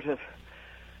in sort of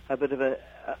a bit of a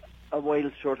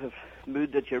wild sort of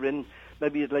mood that you're in,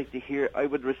 maybe you'd like to hear. I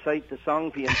would recite the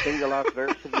song for you and sing the last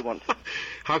verse if you want.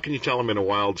 How can you tell I'm in a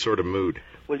wild sort of mood?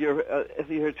 Well, if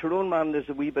you're a Tyrone man, there's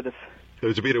a wee bit of...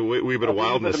 There's a wee bit of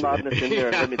wildness. A wee bit of madness in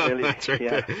there, let me tell you. That's right.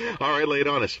 Yeah. All right, lay it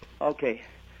on us. Okay.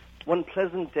 One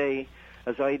pleasant day,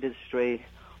 as I did stray,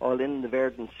 all in the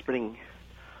verdant spring,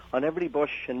 on every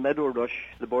bush and meadow rush,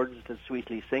 the birds did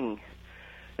sweetly sing.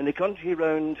 In the country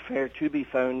round, fair to be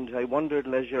found, I wandered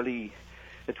leisurely.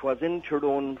 It was in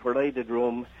Tyrone where I did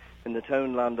roam, in the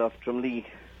townland of Drumlee.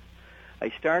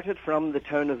 I started from the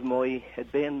town of Moy,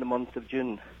 it being the month of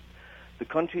June. The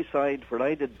countryside where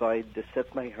I did bide to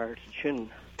set my heart a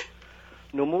tune.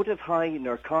 No motive high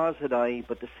nor cause had I,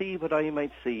 but to see what I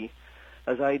might see,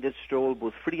 as I did stroll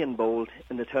both free and bold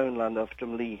in the townland of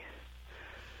Drumlee.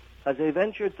 As I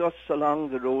ventured thus along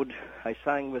the road, I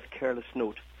sang with careless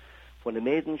note, when a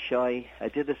maiden shy I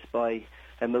did espy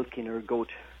a milking her goat.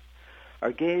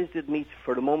 Our gaze did meet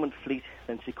for a moment fleet,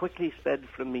 then she quickly sped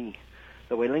from me.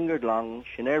 Though I lingered long,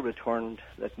 she ne'er returned,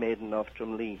 that maiden of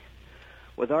Drumlee.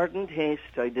 With ardent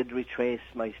haste I did retrace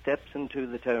my steps into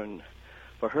the town.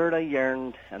 For her I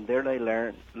yearned, and there I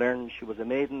learned she was a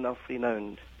maiden of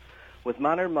renown. With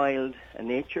manner mild and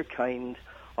nature kind,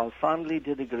 all fondly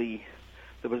did agree.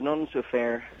 There was none so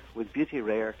fair, with beauty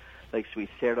rare, like sweet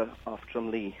Sarah of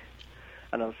Drumlee.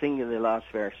 And I'll sing you the last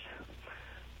verse.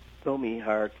 Though me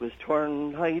heart was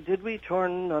torn, I did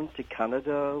return unto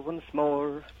Canada once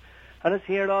more. And as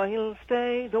here I'll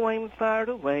stay, though I'm far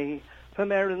away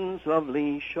from Erin's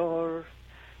lovely shore.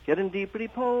 Yet in deep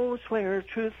repose where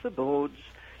truth abodes,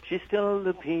 she still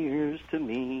appears to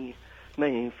me.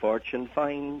 May fortune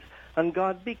find, and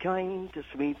God be kind to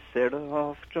sweet Sarah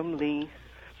of Drumlee.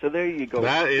 So there you go.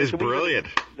 That is brilliant.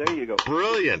 There you go.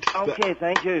 Brilliant. Okay,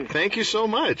 thank you. Thank you so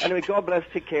much. Anyway, God bless.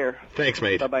 Take care. Thanks,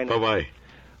 mate. Bye-bye now. Bye-bye.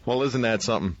 Well, isn't that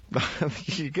something?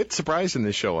 You get surprised in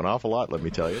this show an awful lot, let me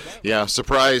tell you. Yeah,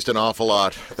 surprised an awful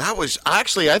lot. That was,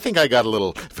 actually, I think I got a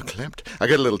little verklempt. I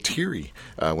got a little teary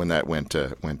when that went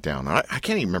down. I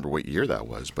can't even remember what year that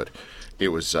was, but it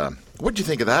was, what'd you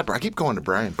think of that? I keep going to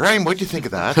Brian. Brian, what'd you think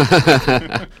of that?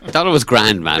 I thought it was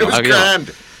grand, man. It was grand.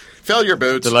 Fill your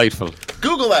boots. Delightful.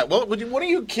 Google that. Well, one of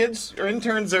you kids or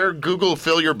interns there, Google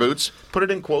fill your boots. Put it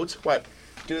in quotes. What?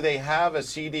 Do they have a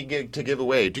CD to give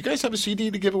away? Do you guys have a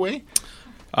CD to give away?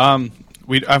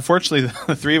 We unfortunately,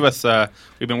 the three of us,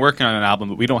 we've been working on an album,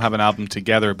 but we don't have an album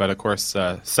together. But of course,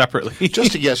 separately.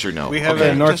 Just a yes or no. We have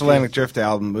a North Atlantic Drift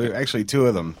album. Actually, 2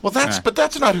 of them. Well, but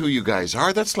that's not who you guys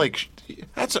are. That's like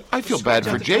I feel bad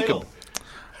for Jacob.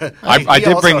 I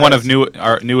did bring one of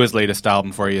our newest latest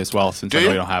album for you as well, since I know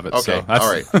you don't have it. Okay, so that's,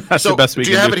 all right. That's the best we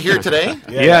can do. Do you have it here today?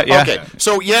 Yeah. Okay,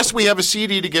 so yes, we have a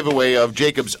CD to give away of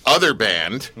Jacob's other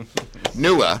band,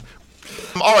 Nua.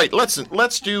 All right,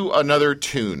 let's do another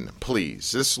tune,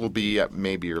 please. This will be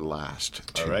maybe your last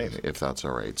tune, all right, if that's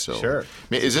all right. So, sure.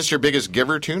 Is this your biggest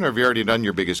giver tune, or have you already done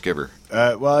your biggest giver?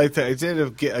 Well, I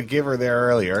did a giver there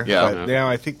earlier. Yeah. But now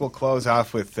I think we'll close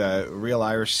off with a real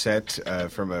Irish set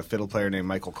from a fiddle player named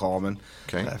Michael Coleman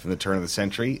from the turn of the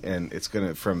century, and it's going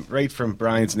to from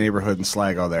Brian's neighborhood in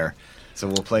Sligo there. So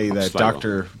we'll play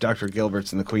Dr.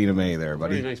 Gilbert's and the Queen of May there,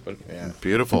 buddy. Very nice, buddy. Yeah.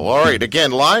 Beautiful. All right,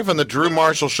 again, live on the Drew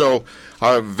Marshall Show,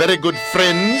 our very good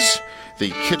friends,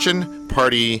 the Kitchen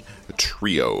Party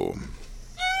Trio.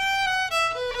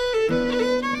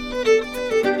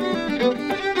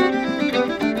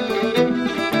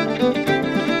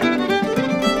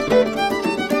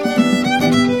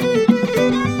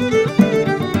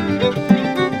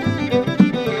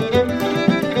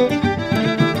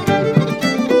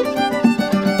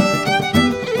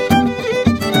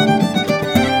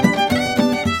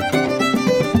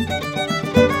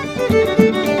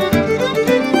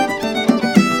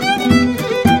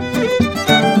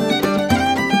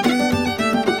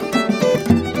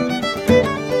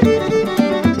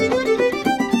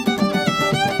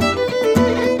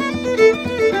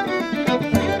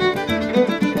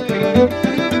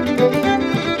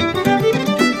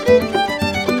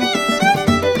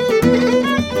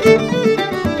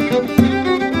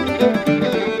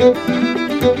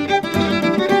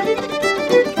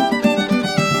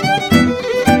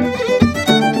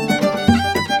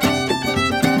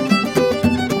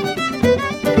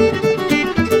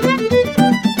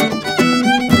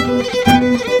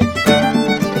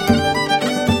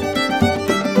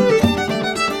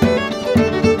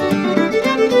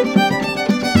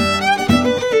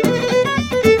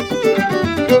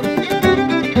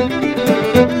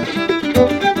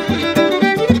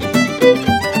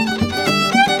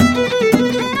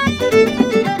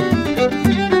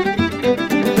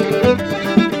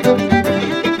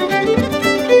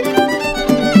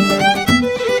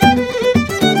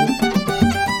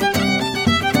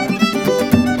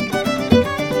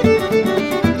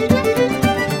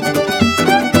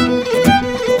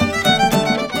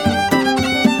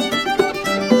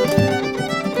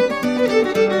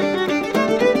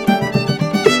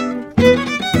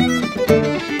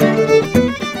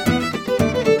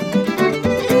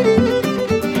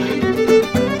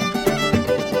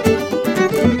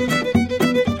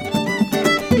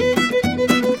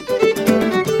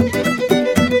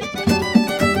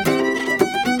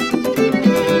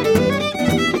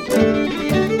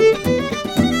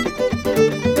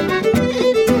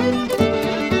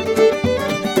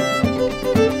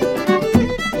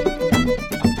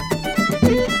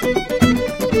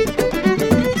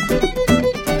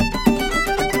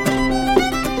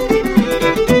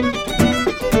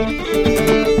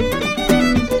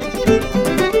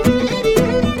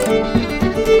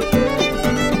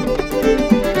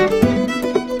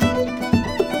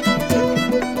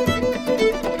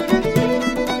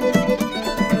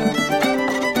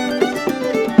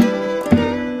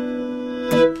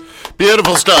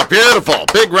 Beautiful stuff. Beautiful.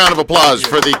 Big round of applause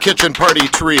for the Kitchen Party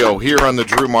Trio here on the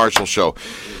Drew Marshall Show.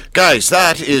 Guys,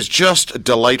 that is just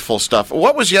delightful stuff.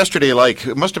 What was yesterday like?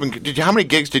 It must have been. How many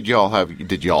gigs did y'all have?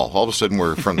 All of a sudden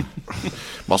we're from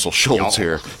Muscle Shoals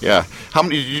here. Yeah. How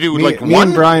many did you do?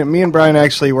 Me and Brian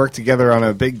actually worked together on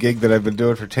a big gig that I've been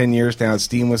doing for 10 years now at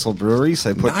Steam Whistle Breweries.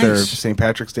 I put their St.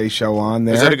 Patrick's Day show on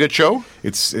there. Is that a good show?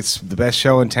 It's the best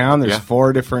show in town. There's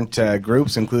 4 different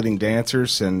groups, including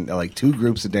dancers and 2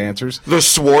 groups of dancers. The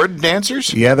sword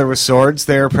dancers? Yeah, there were swords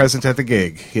there present at the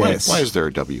gig. Yes. Why is there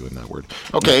a W in that word?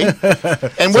 Okay.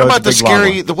 And what about the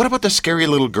scary? What about the scary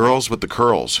little girls with the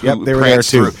curls? Who yep, they were there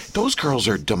too. Those girls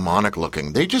are demonic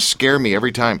looking. They just scare me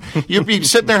every time. You'd be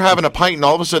sitting there having a pint, and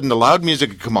all of a sudden the loud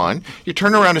music would come on. You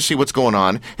turn around to see what's going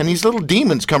on, and these little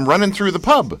demons come running through the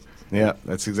pub. Yeah,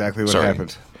 that's exactly what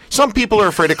happened. Some people are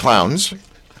afraid of clowns.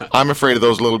 I'm afraid of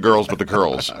those little girls with the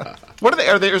curls. What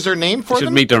are they? Is there a name for them?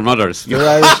 Should meet their mothers. You're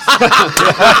Irish.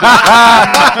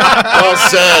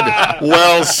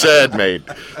 Well said, mate.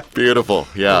 Beautiful.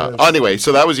 Yeah. Anyway,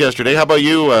 so that was yesterday. How about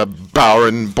you,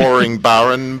 boring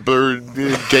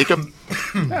Jacob?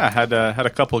 Yeah, I had a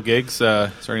couple gigs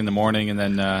starting in the morning and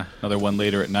then another one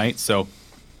later at night. So,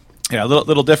 yeah, a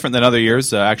little different than other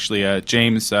years. Actually,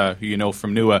 James, who you know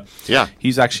from NUA,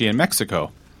 he's actually in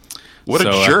Mexico. What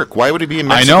a jerk! Why would he be in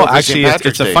Mexico? I know. Actually,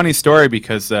 it's a funny story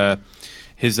because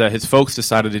his folks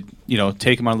decided to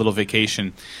take him on a little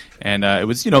vacation, and it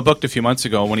was booked a few months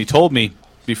ago. When he told me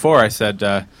before, I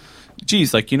said,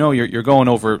 "Geez, you're going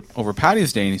over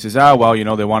Paddy's Day," and he says, well,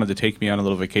 they wanted to take me on a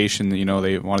little vacation. They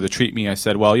wanted to treat me. I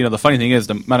said, well, the funny thing is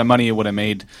the amount of money it would have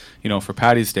made, for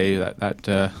Paddy's Day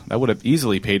that would have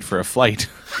easily paid for a flight.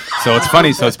 So it's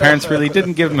funny. So his parents really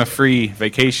didn't give him a free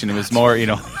vacation. It was more,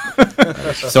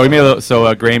 So we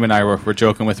made Graham and I were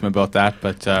joking with him about that.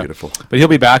 But beautiful. But he'll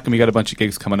be back, and we got a bunch of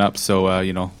gigs coming up. So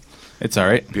it's all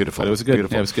right. Beautiful. But it was a good.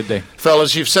 Beautiful. Yeah, it was a good day.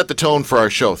 Fellas, you've set the tone for our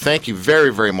show. Thank you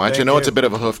very, very much. I know it's a bit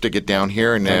of a hoof to get down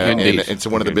here, and it's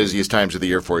one of the busiest times of the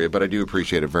year for you, but I do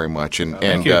appreciate it very much. And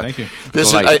thank you.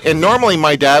 This and normally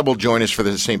my dad will join us for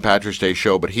the St. Patrick's Day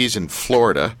show, but he's in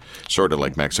Florida, sort of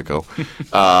like Mexico,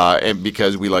 and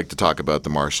because we like to talk about the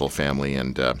Marshall family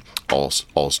and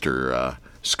Ulster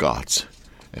Scots.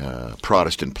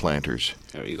 Protestant planters.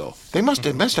 There you go. It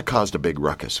must have caused a big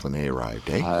ruckus when they arrived,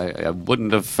 eh? I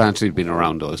wouldn't have fancied being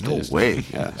around those days. No way.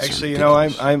 Yeah, actually,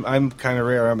 I'm kind of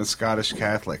rare. I'm a Scottish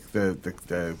Catholic.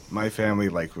 My family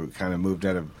we kind of moved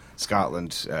out of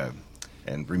Scotland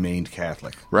and remained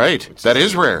Catholic. Right. That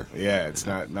is rare. Yeah, it's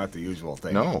not the usual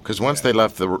thing. No, because once they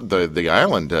left the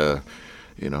island.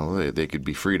 They could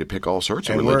be free to pick all sorts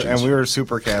of religions. And we were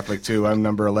super Catholic, too. I'm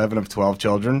number 11 of 12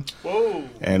 children. Whoa.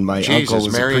 And my uncle was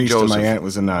a priest and my aunt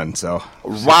was a nun, so...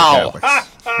 Wow.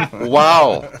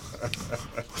 Wow.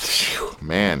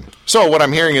 Man. So what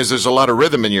I'm hearing is there's a lot of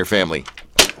rhythm in your family.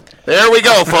 There we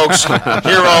go, folks.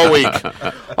 Here all week.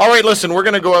 All right, listen, we're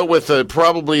going to go out with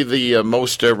probably the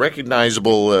most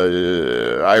recognizable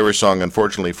Irish song,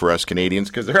 unfortunately for us Canadians,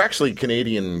 because they're actually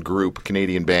Canadian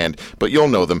band, but you'll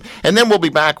know them. And then we'll be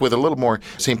back with a little more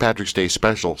St. Patrick's Day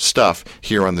special stuff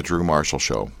here on The Drew Marshall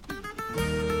Show.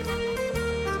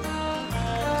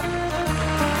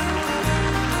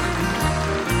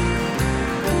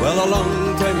 Well, a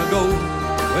long time ago,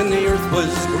 when the earth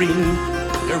was green,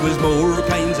 there was more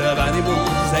kinds of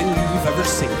animals than you've ever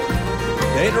seen.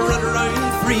 They'd run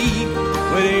around free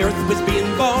when the earth was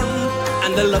being born,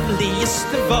 and the loveliest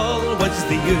of all was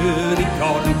the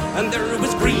unicorn. And there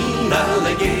was green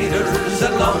alligators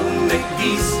and long-necked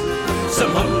geese,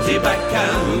 some humpty-back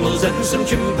camels and some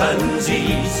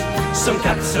chimpanzees, some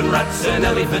cats and rats and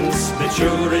elephants,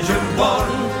 mature as you're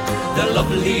born. The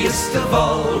loveliest of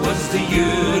all was the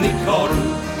unicorn.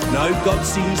 Now God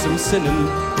seen some sinning,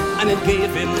 and it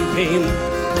gave him pain,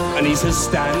 and he says,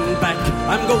 stand back,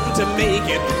 I'm going to make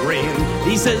it rain.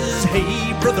 He says,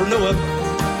 hey brother Noah,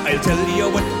 I'll tell you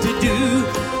what to do.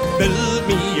 Build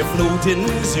me a floating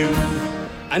zoo,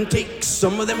 and take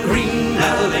some of them green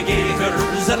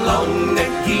alligators and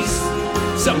long-necked geese,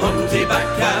 some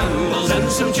humpty-back camels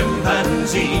and some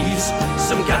chimpanzees,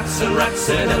 some cats and rats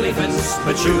and elephants,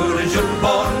 mature as you're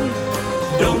born.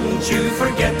 Don't you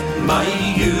forget my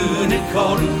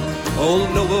unicorn.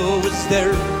 Old Noah was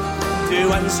there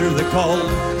to answer the call,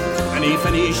 and he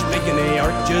finished making the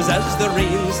arches as the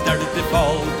rain started to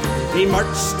fall. He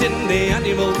marched in the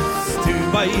animals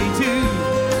 2 by 2,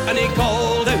 and he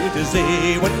called out as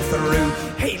they went through,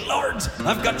 hey Lord,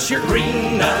 I've got your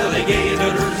green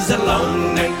alligators and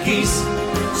long-necked geese,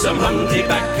 some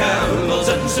humpty-back camels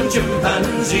and some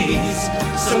chimpanzees,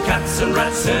 some cats and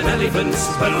rats and elephants,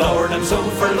 but Lord, I'm so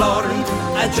forlorn,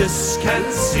 I just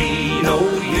can't see no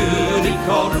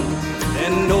unicorn.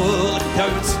 Then Noah looked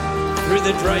out through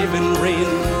the driving rain.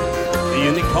 The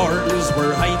unicorns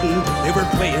were hiding, they were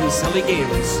playing silly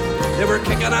games, they were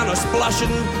kicking and a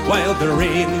splashing while the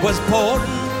rain was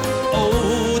pouring.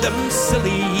 Oh, them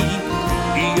silly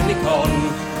unicorn.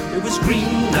 It was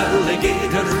green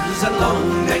alligators and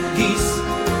long-necked geese,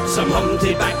 some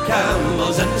humpty-back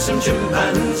camels and some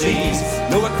chimpanzees.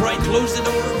 Noah cried, close the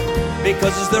door,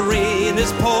 because the rain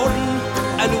is pouring,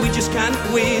 and we just can't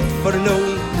wait for no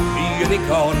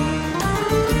unicorn.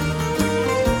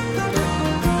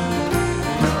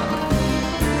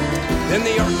 Then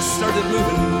the ark started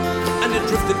moving, and it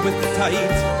drifted with the tide,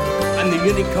 and the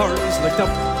unicorns looked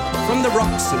up from the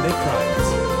rocks and they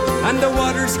cried, and the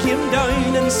waters came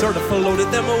down and sort of floated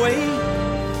them away.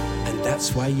 And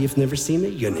that's why you've never seen a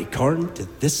unicorn to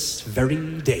this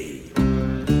very day.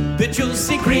 But you'll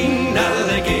see green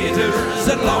alligators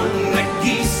and long-necked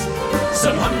geese,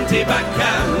 some humpty-back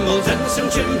camels and some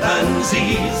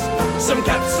chimpanzees, some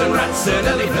cats and rats and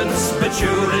elephants, but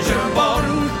sure as you're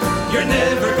born, you're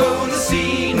never going